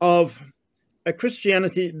of a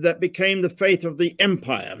Christianity that became the faith of the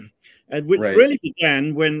empire, and which really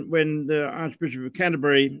began when the Archbishop of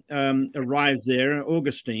Canterbury arrived there,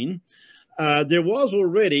 Augustine. There was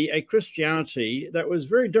already a Christianity that was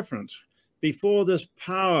very different before this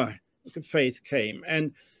power of faith came.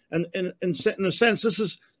 And in a sense, this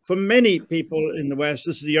is, for many people in the West,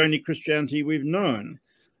 this is the only Christianity we've known.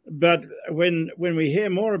 But when we hear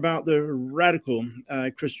more about the radical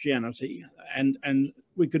Christianity, and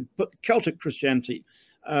we could put Celtic Christianity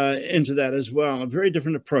into that as well, a very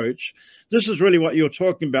different approach. This is really what you're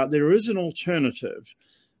talking about. There is an alternative.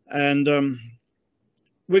 And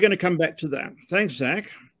we're going to come back to that. Thanks, Zack.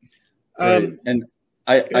 And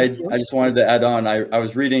I just wanted to add on, I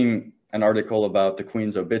was reading an article about the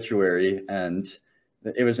Queen's obituary, and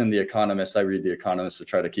it was in The Economist. I read The Economist to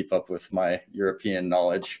try to keep up with my European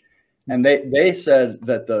knowledge. And they said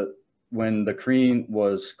that when the Queen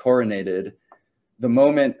was coronated, the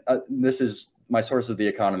moment, this is my source of The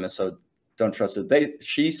Economist, so don't trust it.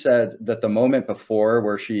 She said that the moment before,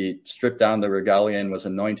 where she stripped down the regalia and was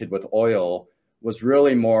anointed with oil, was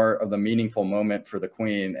really more of the meaningful moment for the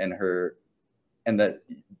Queen and that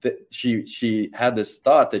she had this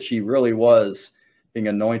thought that she really was being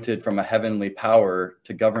anointed from a heavenly power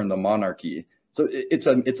to govern the monarchy. So it's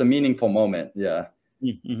a meaningful moment. Yeah.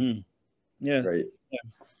 Mm-hmm. Yeah. Right.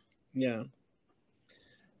 Yeah.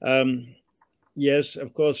 Yes,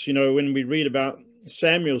 of course, when we read about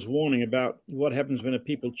Samuel's warning about what happens when a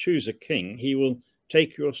people choose a king, he will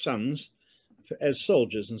take your sons as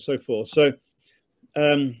soldiers and so forth. So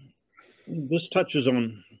this touches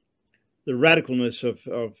on the radicalness of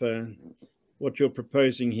what you're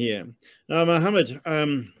proposing here. Now, Mohammed,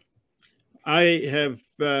 I have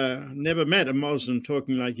never met a Muslim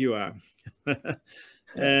talking like you are,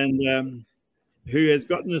 and who has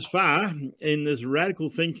gotten as far in this radical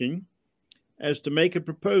thinking as to make a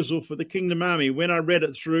proposal for the Kingdom Army. When I read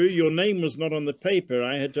it through, your name was not on the paper.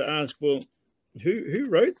 I had to ask, well, who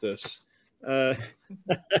wrote this?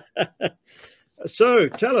 So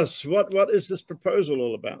tell us, what is this proposal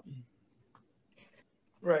all about?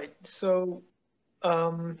 Right. So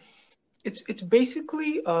it's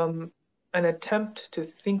basically an attempt to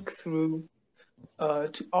think through,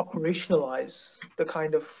 to operationalize the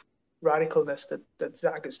kind of radicalness that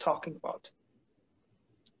Zack is talking about.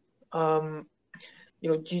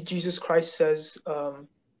 Jesus Christ says,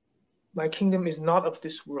 my kingdom is not of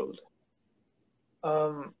this world.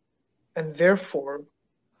 And therefore,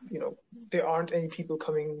 there aren't any people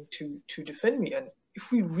coming to defend me. And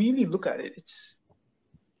if we really look at it,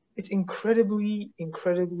 it's incredibly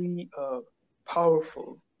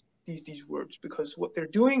powerful, these words, because what they're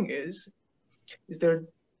doing is they're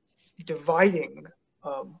dividing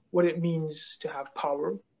what it means to have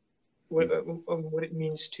power, what it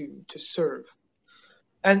means to serve,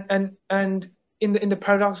 and in the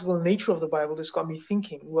paradoxical nature of the Bible, this got me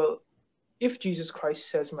thinking. Well, if Jesus Christ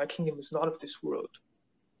says, "My kingdom is not of this world,"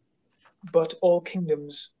 but all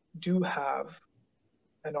kingdoms do have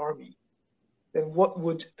an army, then what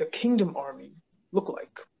would the kingdom army look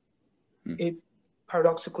like?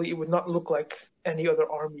 Paradoxically, it would not look like any other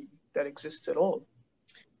army that exists at all.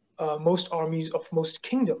 Most armies of most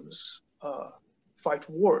kingdoms fight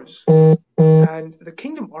wars, and the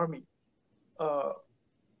kingdom army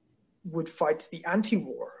would fight the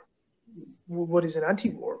anti-war. What is an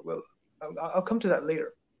anti-war? Well, I'll come to that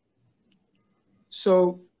later.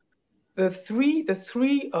 So the three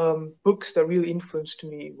books that really influenced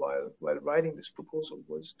me while writing this proposal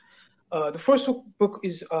was, the first book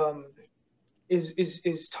is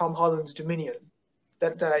Tom Holland's Dominion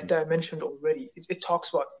that I mentioned already. It talks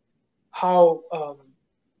about how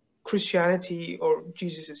Christianity, or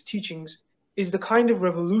Jesus's teachings, is the kind of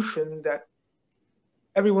revolution that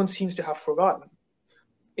everyone seems to have forgotten.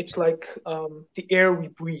 It's like the air we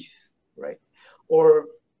breathe, right? Or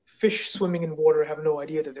fish swimming in water have no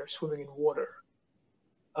idea that they're swimming in water.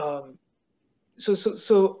 And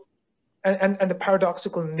the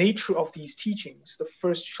paradoxical nature of these teachings: the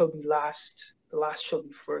first shall be last, the last shall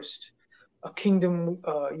be first. A kingdom,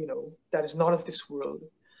 that is not of this world.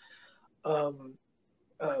 And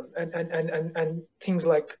things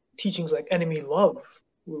like teachings like enemy love,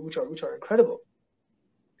 which are incredible.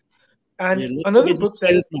 And another book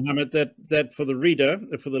that, Mohammed, that for the reader,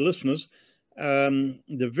 for the listeners,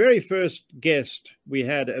 the very first guest we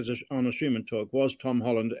had on a Schuman Talk was Tom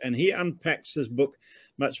Holland, and he unpacks this book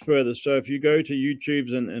much further. So if you go to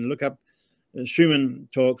YouTube and look up Schuman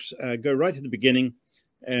Talks, go right to the beginning,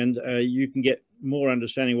 and you can get more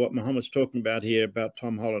understanding what Mohammed's talking about here about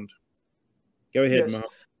Tom Holland. Go ahead, yes.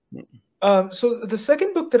 Mohammed. So the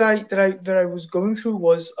second book that I was going through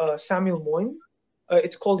was Samuel Moyn.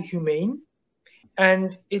 It's called Humane,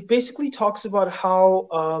 and it basically talks about how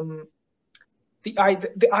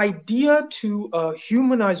the idea to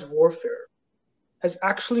humanize warfare has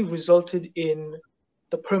actually resulted in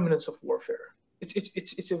the permanence of warfare.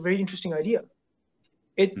 It's a very interesting idea.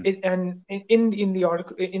 And in the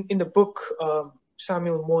article in the book,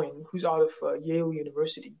 Samuel Moyn, who's out of Yale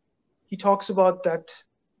University, he talks about that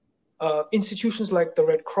institutions like the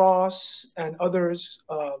Red Cross and others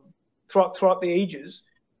throughout the ages,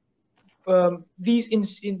 these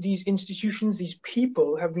institutions, these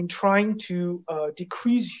people have been trying to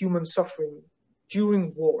decrease human suffering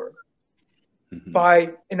during war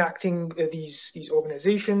by enacting these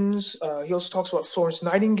organizations. He also talks about Florence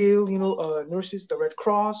Nightingale, nurses, the Red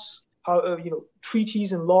Cross, how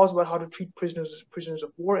treaties and laws about how to treat prisoners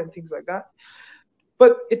of war and things like that.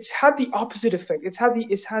 But it's had the opposite effect. It's had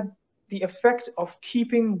the effect of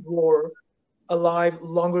keeping war alive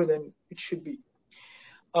longer than it should be.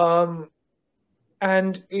 And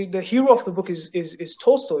the hero of the book is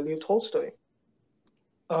Tolstoy, Leo Tolstoy,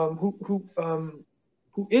 who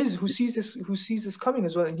sees this coming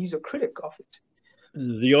as well, and he's a critic of it.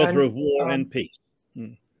 The author of War and Peace.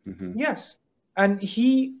 Yes, and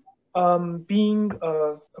he, being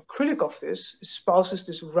a critic of this, espouses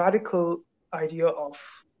this radical idea of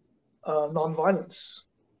nonviolence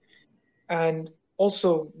and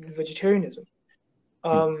also vegetarianism.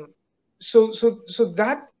 So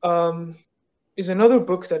that is another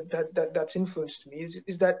book that's influenced me.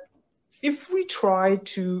 Is that if we try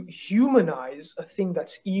to humanize a thing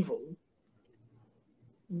that's evil,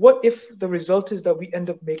 what if the result is that we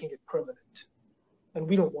end up making it permanent? And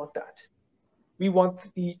we don't want that. We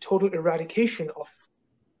want the total eradication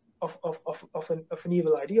of an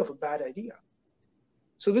evil idea, of a bad idea.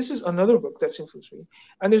 So this is another book that's influenced me.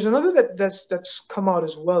 And there's another that's come out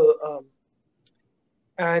as well.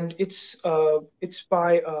 And it's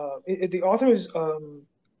by the author is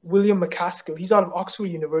William MacAskill. He's out of Oxford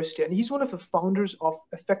University, and he's one of the founders of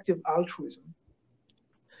effective altruism.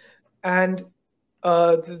 And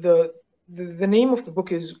the name of the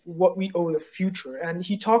book is What We Owe the Future, and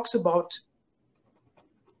he talks about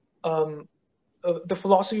the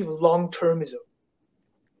philosophy of long-termism.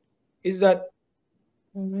 Is that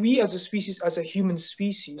we as a species, as a human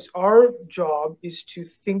species, our job is to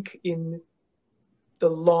think in the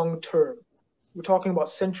long term. We're talking about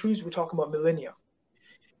centuries, we're talking about millennia.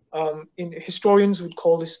 Historians would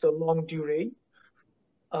call this the longue durée.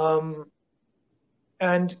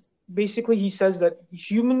 And basically he says that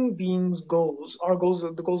human beings' goals, our goals,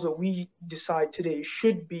 the goals that we decide today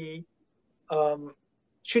should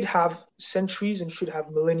have centuries and should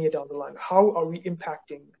have millennia down the line. How are we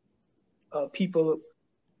impacting people,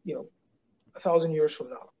 1,000 years from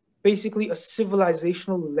now? Basically a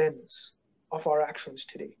civilizational lens of our actions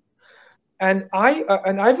today. And I've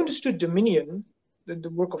understood Dominion, the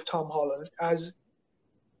work of Tom Holland, as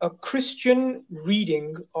a Christian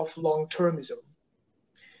reading of long-termism,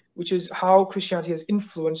 which is how Christianity has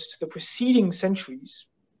influenced the preceding centuries,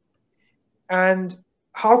 and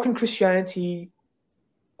how can Christianity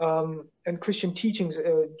and Christian teachings,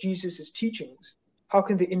 Jesus's teachings, how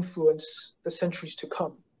can they influence the centuries to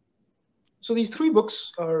come? So these three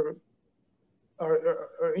books are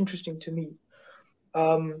interesting to me,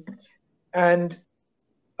 and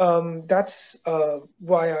that's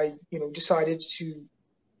why I decided to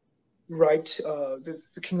write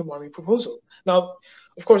the Kingdom Army proposal. Now,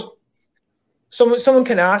 of course, someone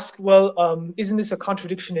can ask, well, isn't this a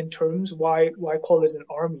contradiction in terms? Why call it an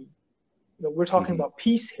army? We're talking about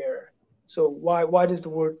peace here, so why does the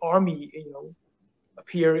word army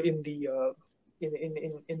appear in the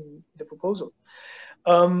proposal?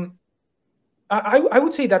 I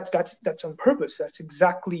would say that's on purpose. That's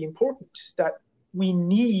exactly important. That we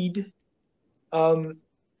need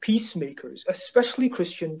peacemakers, especially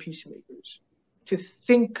Christian peacemakers, to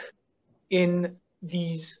think in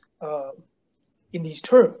these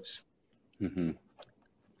terms.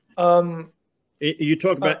 You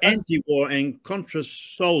talk about anti-war and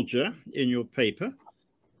contra-soldier in your paper.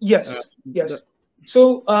 Yes, yes.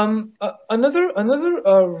 So another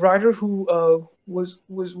writer who was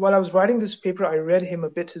while I was writing this paper, I read him a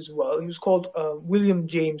bit as well. He was called William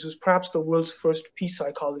James, who's perhaps the world's first peace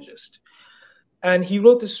psychologist. And he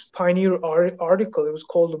wrote this pioneer article. It was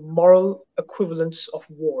called Moral Equivalence of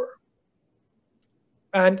War.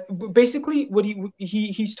 And basically what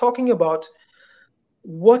he's talking about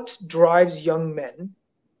what drives young men,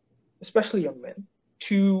 especially young men,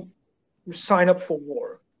 to sign up for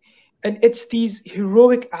war. And it's these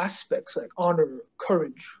heroic aspects like honor,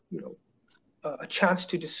 courage, a chance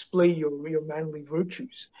to display your manly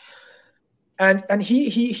virtues. And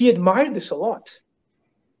he admired this a lot.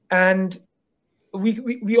 And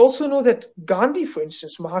we also know that Gandhi, for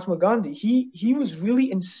instance, Mahatma Gandhi, he was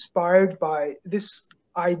really inspired by this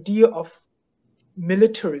idea of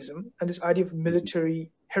militarism and this idea of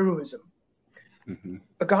military heroism. Mm-hmm.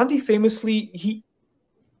 Gandhi famously,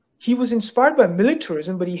 he was inspired by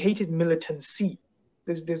militarism, but he hated militancy.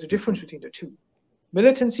 There's a difference between the two.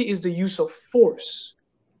 Militancy is the use of force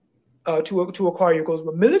to acquire your goals,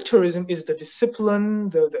 but militarism is the discipline,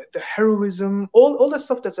 the heroism, all that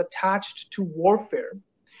stuff that's attached to warfare.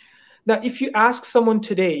 Now, if you ask someone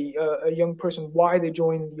today, a young person, why they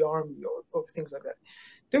join the army or things like that,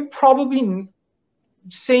 they're probably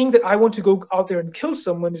saying that I want to go out there and kill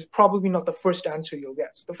someone is probably not the first answer you'll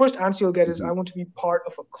get. The first answer you'll get is, I want to be part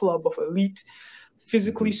of a club of elite,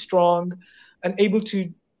 physically strong, and able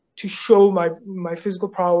to show my physical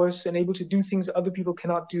prowess and able to do things that other people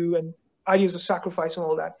cannot do, and ideas of sacrifice and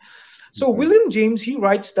all that. So William James, he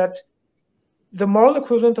writes that the moral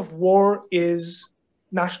equivalent of war is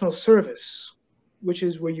national service, which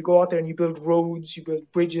is where you go out there and you build roads, you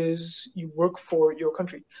build bridges, you work for your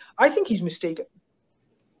country. I think he's mistaken.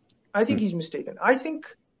 I think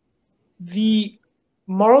the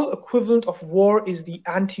moral equivalent of war is the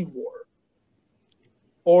anti-war.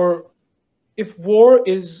 Or if war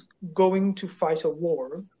is going to fight a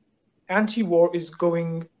war, anti-war is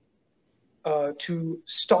going to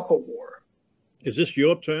stop a war. Is this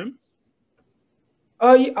your term?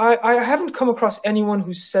 I haven't come across anyone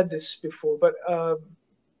who said this before, but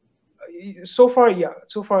so far, yeah.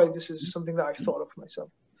 So far, this is something that I've thought of myself.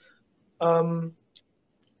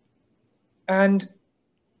 And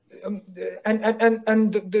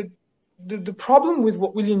the problem with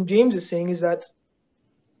what William James is saying is that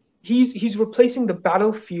he's replacing the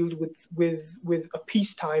battlefield with a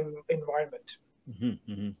peacetime environment.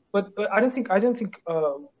 But I don't think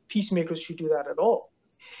peacemakers should do that at all.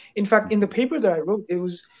 In fact, in the paper that I wrote,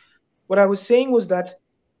 what I was saying was that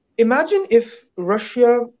imagine if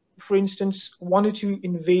Russia, for instance, wanted to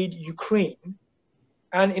invade Ukraine,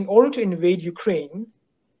 and in order to invade Ukraine,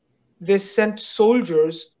 they sent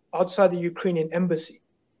soldiers outside the Ukrainian embassy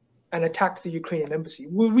and attacked the Ukrainian embassy.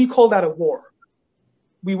 Will we call that a war?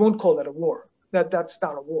 We won't call that a war. That's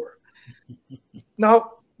not a war.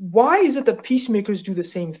 Now, why is it that peacemakers do the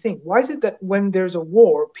same thing? Why is it that when there's a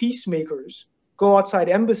war, peacemakers go outside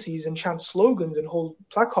embassies and chant slogans and hold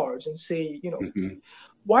placards and say,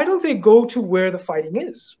 why don't they go to where the fighting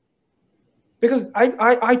is? Because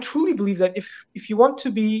I truly believe that if you want to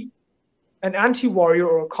be an anti-warrior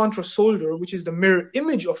or a contra-soldier, which is the mirror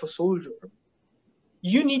image of a soldier,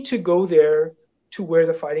 you need to go there to where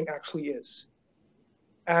the fighting actually is.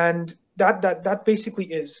 And that basically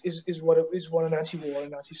is what an anti-war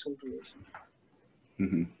and anti-soldier is.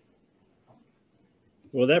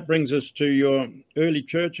 Well, that brings us to your early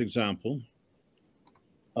church example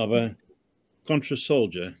of a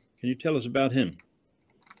contra-soldier. Can you tell us about him?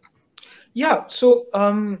 Yeah, so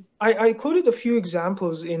I quoted a few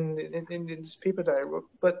examples in this paper that I wrote,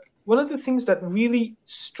 but one of the things that really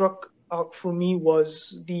struck out for me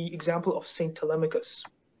was the example of Saint Telemachus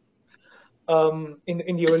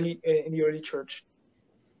in the early church.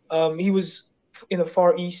 He was in the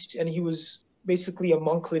Far East, and he was basically a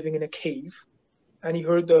monk living in a cave, and he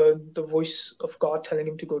heard the voice of God telling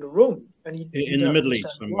him to go to Rome, and he in the Middle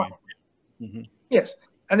East somewhere. Yes,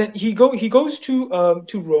 and then he goes to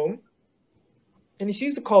Rome. And he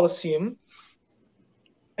sees the Colosseum,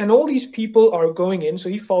 and all these people are going in, so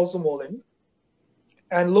he follows them all in.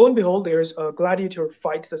 And lo and behold, there's a gladiator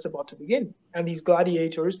fight that's about to begin. And these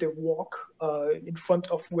gladiators, they walk in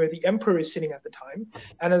front of where the emperor is sitting at the time.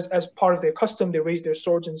 And as part of their custom, they raise their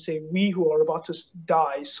swords and say, "We who are about to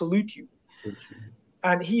die salute you."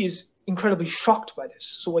 And he is incredibly shocked by this.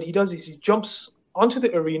 So what he does is he jumps onto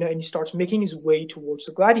the arena and he starts making his way towards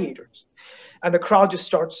the gladiators. And the crowd just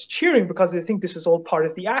starts cheering because they think this is all part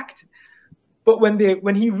of the act. But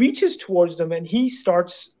when he reaches towards them and he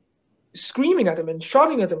starts screaming at them and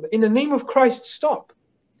shouting at them, "In the name of Christ, stop!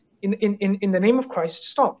 In the name of Christ,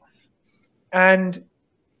 stop!" And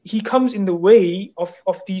he comes in the way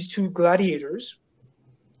of these two gladiators,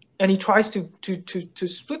 and he tries to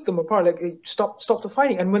split them apart, like, "Hey, stop the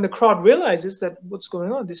fighting." And when the crowd realizes that what's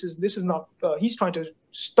going on, this is not he's trying to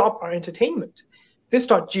stop our entertainment, they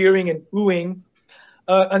start jeering and booing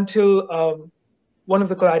until one of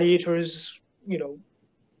the gladiators,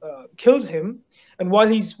 kills him. And while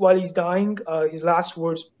he's dying, his last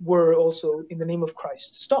words were also, "In the name of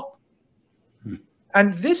Christ, stop."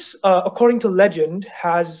 And this, according to legend,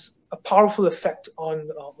 has a powerful effect on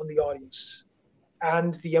the audience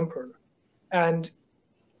and the emperor. And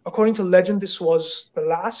according to legend, this was the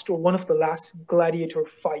last or one of the last gladiator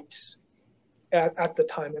fights at the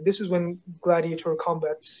time. And this is when gladiator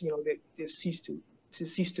combats, they cease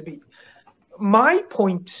to be. My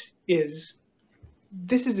point is,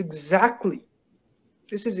 this is exactly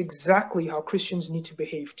how Christians need to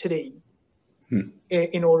behave today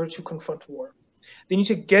in order to confront war. They need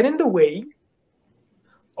to get in the way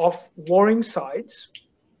of warring sides,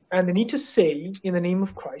 and they need to say, in the name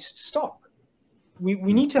of Christ, stop.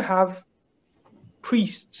 We need to have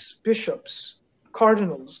priests, bishops,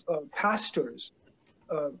 cardinals, pastors,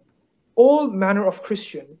 all manner of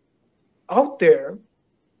Christian out there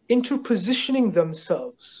interpositioning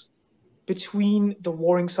themselves between the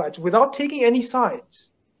warring sides without taking any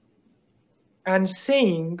sides and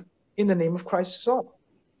saying, in the name of Christ, stop.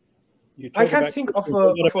 I can't think of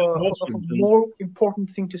a more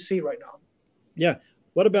important thing to say right now. Yeah.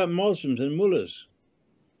 What about Muslims and mullahs?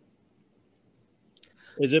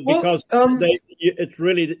 Is it because it's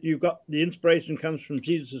really that you've got the inspiration comes from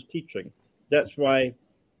Jesus' teaching? That's why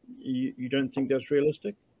you don't think that's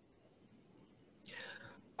realistic?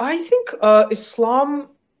 I think Islam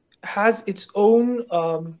has its own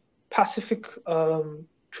pacific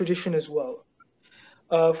tradition as well.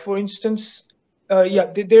 For instance,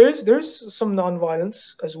 there's some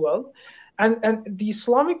nonviolence as well, and the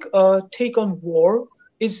Islamic take on war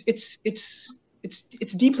is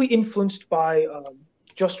it's deeply influenced by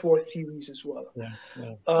just war theories as well.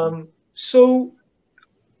 And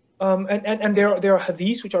there are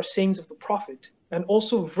hadiths, which are sayings of the Prophet, and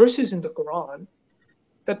also verses in the Quran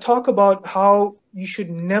that talk about how you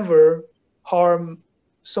should never harm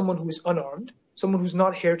someone who is unarmed, someone who's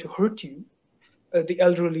not here to hurt you, the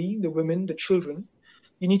elderly, the women, the children.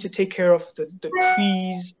 You need to take care of the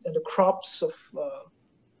trees and the crops of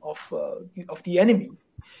the enemy.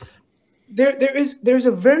 There's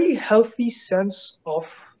a very healthy sense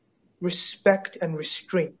of respect and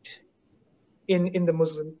restraint in the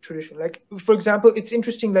Muslim tradition. Like, for example, it's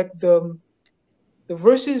interesting, like the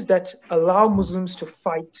verses that allow Muslims to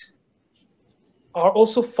fight are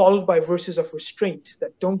also followed by verses of restraint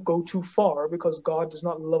that don't go too far, because God does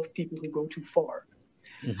not love people who go too far.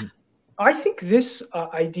 Mm-hmm. I think this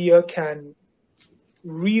idea can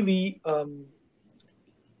really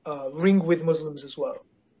ring with Muslims as well.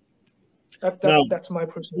 That's my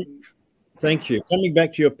personal belief. Thank you. Coming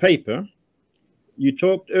back to your paper, you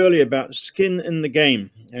talked earlier about skin in the game,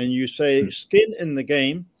 and you say skin in the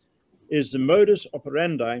game is the modus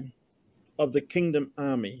operandi of the Kingdom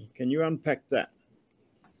Army. Can you unpack that?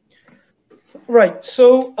 Right.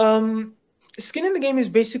 So skin in the game is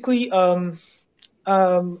basically from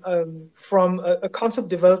a concept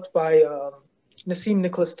developed by Nassim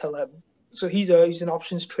Nicholas Taleb. So he's an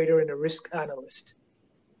options trader and a risk analyst.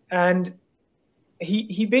 And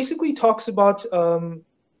he basically talks about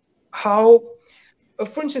how,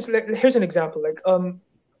 for instance, here's an example. Like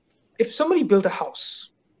if somebody built a house,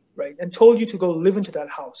 right, and told you to go live into that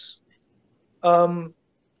house,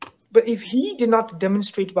 but if he did not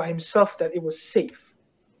demonstrate by himself that it was safe,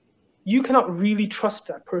 you cannot really trust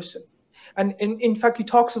that person. And in fact, he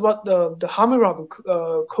talks about the Hammurabi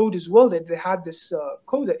code as well, that they had this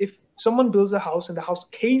code that if someone builds a house and the house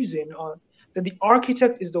caves in, then the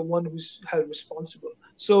architect is the one who's held responsible.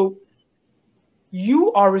 So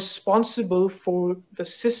you are responsible for the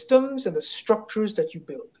systems and the structures that you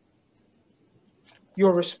build.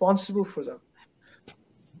 You're responsible for them.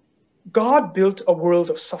 God built a world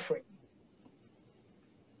of suffering.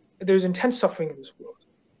 There's intense suffering in this world.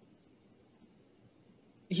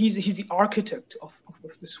 He's the architect of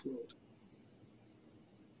this world.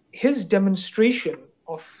 His demonstration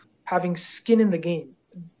of having skin in the game,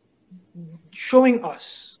 showing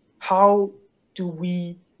us how do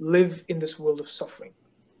we live in this world of suffering.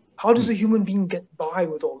 How does a human being get by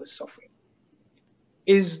with all this suffering?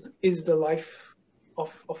 Is the life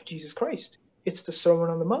of Jesus Christ. It's the Sermon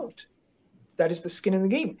on the Mount. That is the skin in the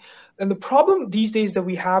game. And the problem these days that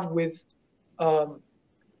we have with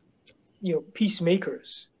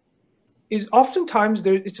peacemakers is oftentimes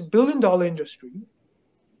it's a $1 billion industry,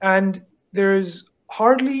 and there's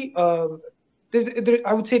hardly I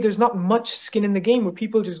would say there's not much skin in the game, where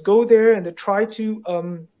people just go there and they try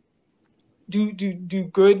to do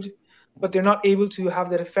good, but they're not able to have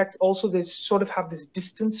that effect. Also, they sort of have this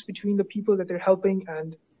distance between the people that they're helping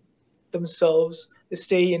and themselves. They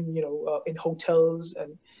stay in hotels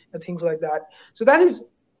and things like that. So that is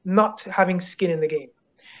not having skin in the game.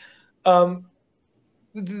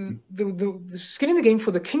 The skin in the game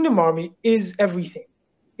for the Kingdom Army is everything.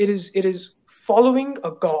 It is following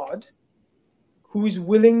a God who is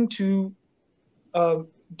willing to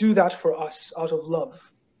do that for us out of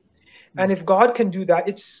love. And if God can do that,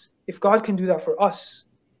 if God can do that for us,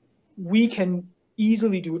 we can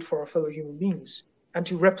easily do it for our fellow human beings, and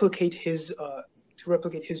to replicate his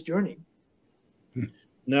journey.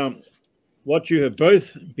 Now, what you have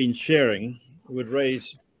both been sharing would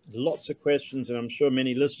raise lots of questions, and I'm sure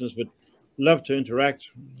many listeners would love to interact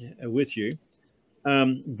with you.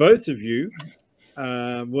 Both of you,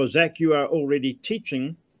 well, Zack, you are already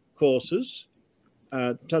teaching courses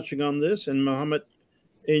touching on this, and Mohammed,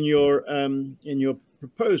 in your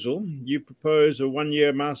proposal, you propose a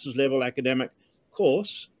one-year master's level academic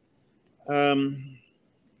course, and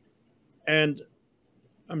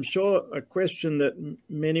I'm sure a question that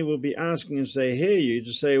many will be asking as they hear you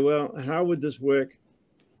to say, well, how would this work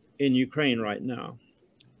in Ukraine right now?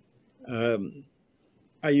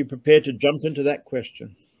 Are you prepared to jump into that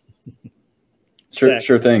question?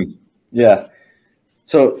 Sure thing. Yeah.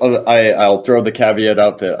 So I'll throw the caveat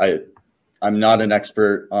out that I'm not an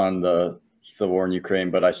expert on the war in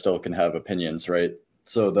Ukraine, but I still can have opinions, right?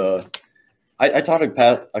 So I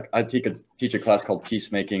teach a class called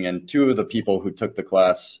Peacemaking, and two of the people who took the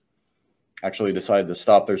class actually decided to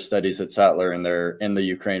stop their studies at Sattler, and they're in the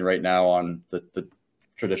Ukraine right now on the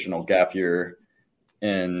traditional gap year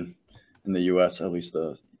in the U.S., at least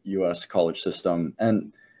the U.S. college system.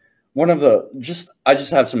 And one of I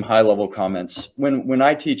just have some high level comments. When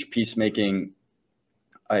I teach peacemaking,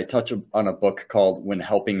 I touch on a book called When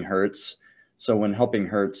Helping Hurts. So When Helping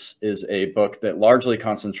Hurts is a book that largely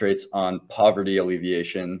concentrates on poverty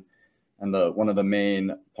alleviation. And one of the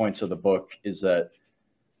main points of the book is that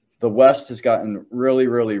the West has gotten really,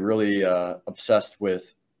 really, really obsessed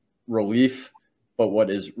with relief, but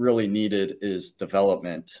what is really needed is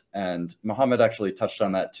development. And Mohammed actually touched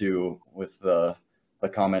on that too, with the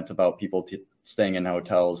comment about people staying in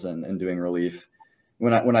hotels and doing relief.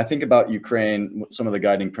 When I think about Ukraine, some of the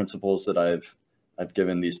guiding principles that I've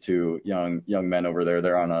given these two young men over there,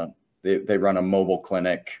 they run a mobile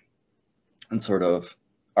clinic and sort of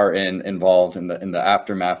are involved in the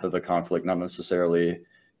aftermath of the conflict, not necessarily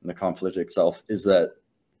in the conflict itself. Is that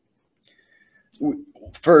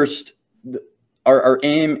first, our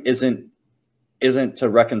aim isn't to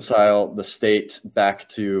reconcile the state back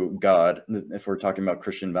to God. If we're talking about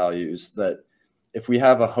Christian values, that if we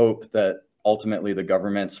have a hope that ultimately the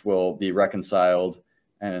governments will be reconciled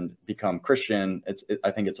and become Christian, I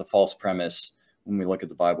think it's a false premise when we look at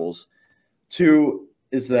the Bibles. Two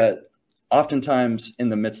is that oftentimes in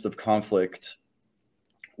the midst of conflict,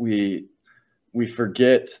 we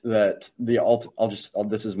forget that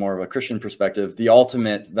this is more of a Christian perspective. The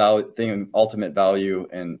ultimate value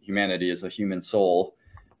in humanity is a human soul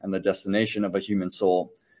and the destination of a human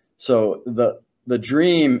soul. So the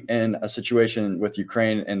dream in a situation with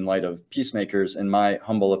Ukraine in light of peacemakers, in my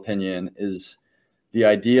humble opinion, is the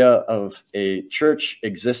idea of a church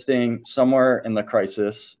existing somewhere in the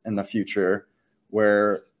crisis in the future,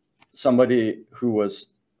 where somebody who was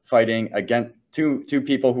fighting against two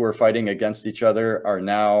people who were fighting against each other are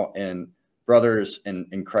now brothers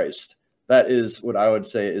in Christ. That is what I would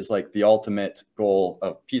say is like the ultimate goal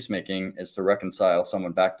of peacemaking, is to reconcile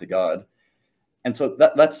someone back to God. And so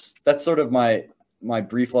that's sort of my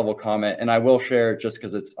brief level comment. And I will share, just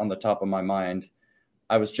because it's on the top of my mind,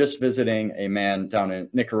 I was just visiting a man down in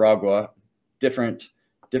Nicaragua, different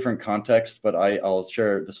context, but I'll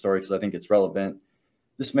share the story because I think it's relevant.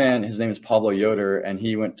 This man, his name is Pablo Yoder, and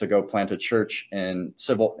he went to go plant a church in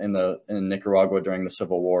Nicaragua during the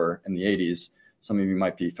Civil War in the 80s. Some of you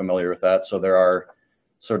might be familiar with that. So there are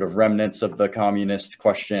sort of remnants of the communist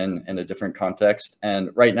question in a different context. And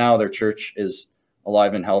right now their church is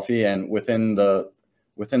alive and healthy. And within the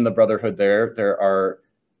brotherhood there are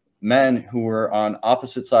men who were on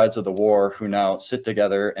opposite sides of the war who now sit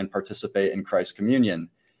together and participate in Christ's communion.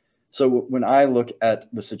 So when I look at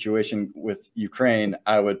the situation with Ukraine,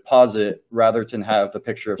 I would posit, rather than have the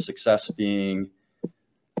picture of success being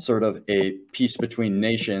sort of a peace between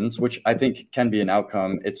nations, which I think can be an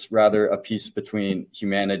outcome, it's rather a peace between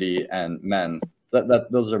humanity and men.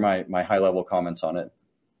 Those are my high level comments on it.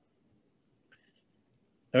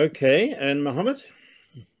 Okay, and Mohammed?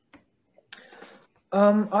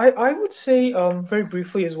 I would say very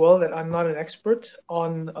briefly as well that I'm not an expert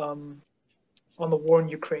on the war in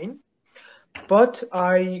Ukraine, but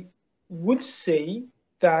I would say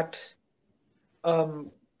that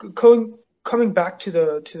coming back to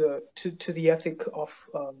the ethic of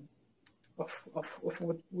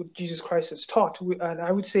what Jesus Christ has taught, and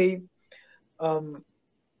I would say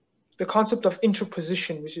the concept of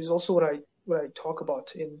interposition, which is also what I talk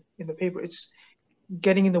about in the paper, it's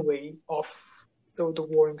getting in the way of the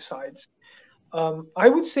warring sides. I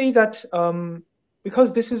would say that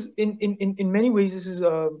because this is in many ways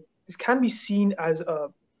this can be seen as a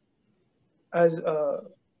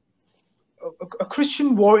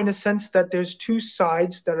Christian war, in a sense that there's two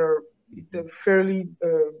sides that are fairly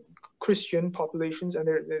Christian populations, and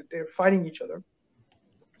they're fighting each other.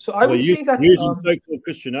 So I would say that using so-called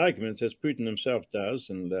Christian arguments, as Putin himself does,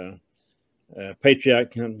 and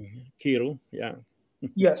Patriarch Kirill, yeah.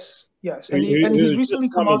 Yes, and he's recently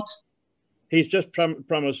come out. He's just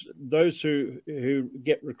promised those who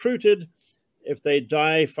get recruited, if they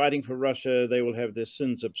die fighting for Russia, they will have their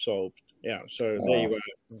sins absolved. Yeah, so there you are.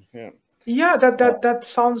 Yeah. Yeah, that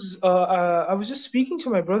sounds. I was just speaking to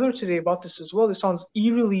my brother today about this as well. It sounds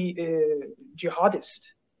eerily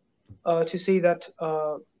jihadist to say that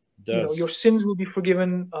your sins will be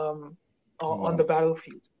forgiven on the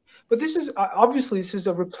battlefield. But this is obviously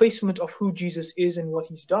a replacement of who Jesus is and what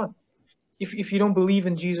he's done. If you don't believe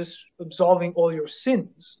in Jesus absolving all your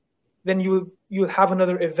sins, then you'll have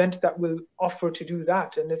another event that will offer to do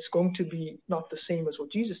that, and it's going to be not the same as what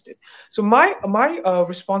Jesus did. So my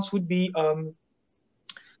response would be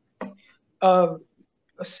a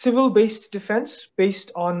civil-based defense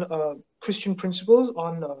based on Christian principles,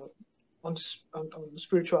 on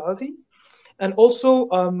spirituality, and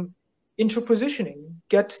also interpositioning.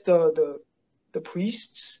 Get the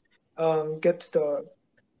priests, get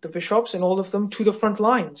the bishops and all of them to the front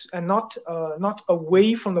lines, and not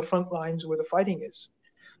away from the front lines where the fighting is.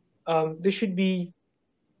 They should be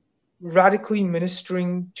radically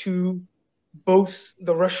ministering to both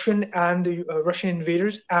the Russian and the Russian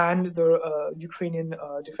invaders and the Ukrainian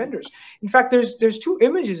defenders. In fact, there's two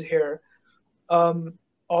images here of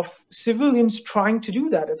civilians trying to do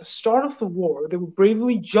that. At the start of the war, they were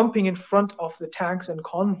bravely jumping in front of the tanks and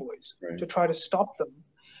convoys to try to stop them.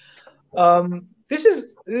 This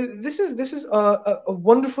is a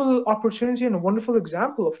wonderful opportunity and a wonderful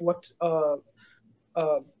example of what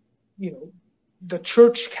the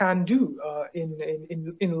church can do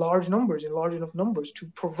in large numbers, in large enough numbers, to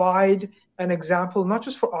provide an example not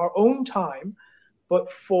just for our own time, but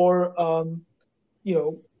for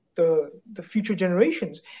the future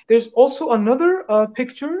generations. There's also another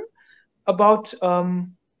picture about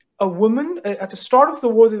a woman. At the start of the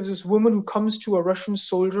war, there was this woman who comes to a Russian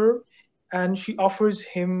soldier, and she offers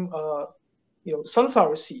him,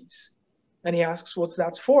 sunflower seeds, and he asks what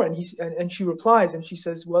that's for, and she replies, and she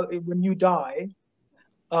says, "Well, when you die,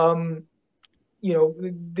 they'll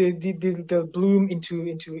bloom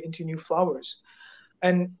into new flowers."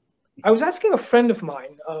 And I was asking a friend of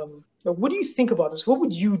mine, "What do you think about this? What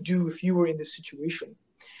would you do if you were in this situation?"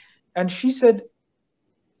 And she said,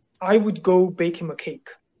 "I would go bake him a cake."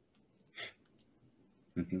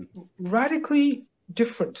 Mm-hmm. Radically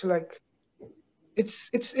different, like. It's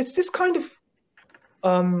this kind of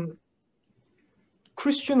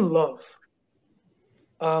Christian love,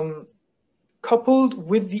 coupled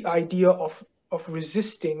with the idea of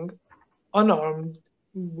resisting unarmed,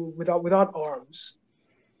 without arms,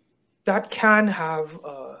 that can have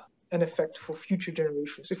an effect for future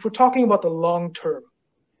generations. If we're talking about the long term.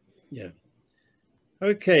 Yeah.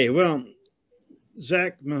 Okay. Well,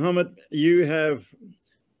 Zack, Mohammed, you have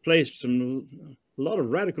placed a lot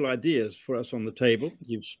of radical ideas for us on the table.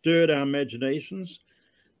 You've stirred our imaginations.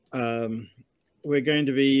 We're going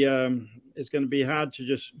to be, it's going to be hard to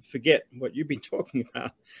just forget what you've been talking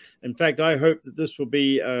about. In fact, I hope that this will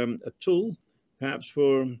be a tool, perhaps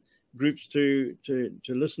for groups to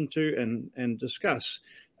listen to and discuss.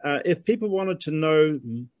 If people wanted to know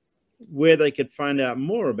where they could find out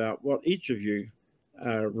more about what each of you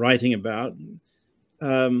are writing about,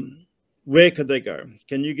 where could they go?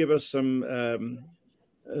 Can you give us some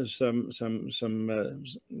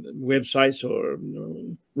websites or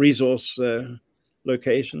resource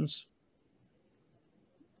locations?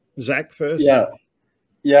 Zack first.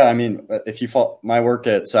 Yeah. I mean, if you follow my work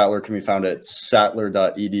at Sattler, can be found at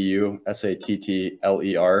sattler.edu,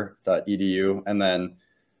 sattler.edu, and then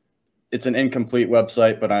it's an incomplete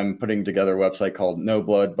website, but I'm putting together a website called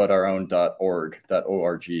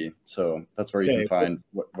nobloodbutourOwn.org. So that's where you can find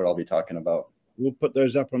what I'll be talking about. We'll put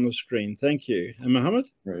those up on the screen. Thank you. And Mohammed?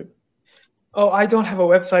 Right. Oh, I don't have a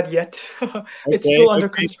website yet. It's still under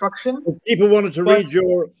construction. If people wanted to read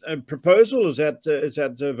your proposal, is that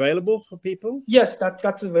available for people? Yes,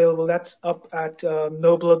 that's available. That's up at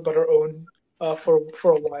No Blood But Our Own for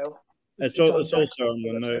a while. It's also on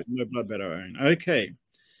the No Blood But Our Own. Okay.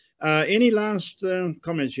 Any last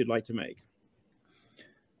comments you'd like to make?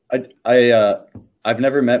 I've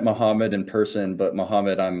never met Mohammed in person, but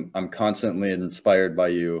Mohammed, I'm constantly inspired by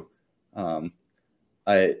you.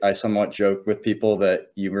 I somewhat joke with people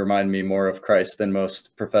that you remind me more of Christ than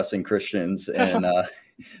most professing Christians and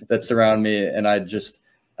that surround me. And I'd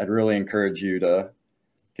really encourage you to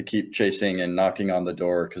to keep chasing and knocking on the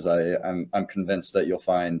door, because I'm convinced that you'll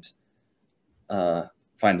find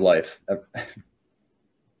life.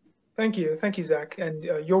 Thank you, Zach, and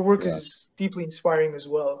your work is deeply inspiring as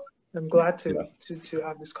well. I'm glad to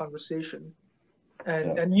have this conversation,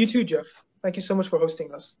 and you too, Jeff. Thank you so much for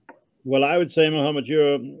hosting us. Well, I would say, Mohammed,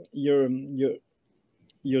 you're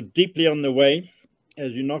deeply on the way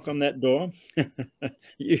as you knock on that door.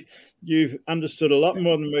 You've understood a lot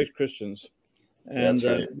more than most Christians, and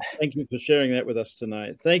right. Thank you for sharing that with us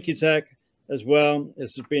tonight. Thank you, Zack, as well.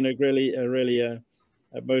 This has been a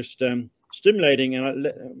most stimulating and,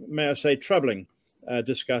 may I say, troubling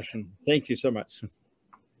discussion. Thank you so much.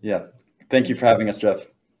 Yeah, thank you for having us, Jeff.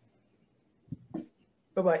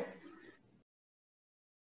 Bye-bye.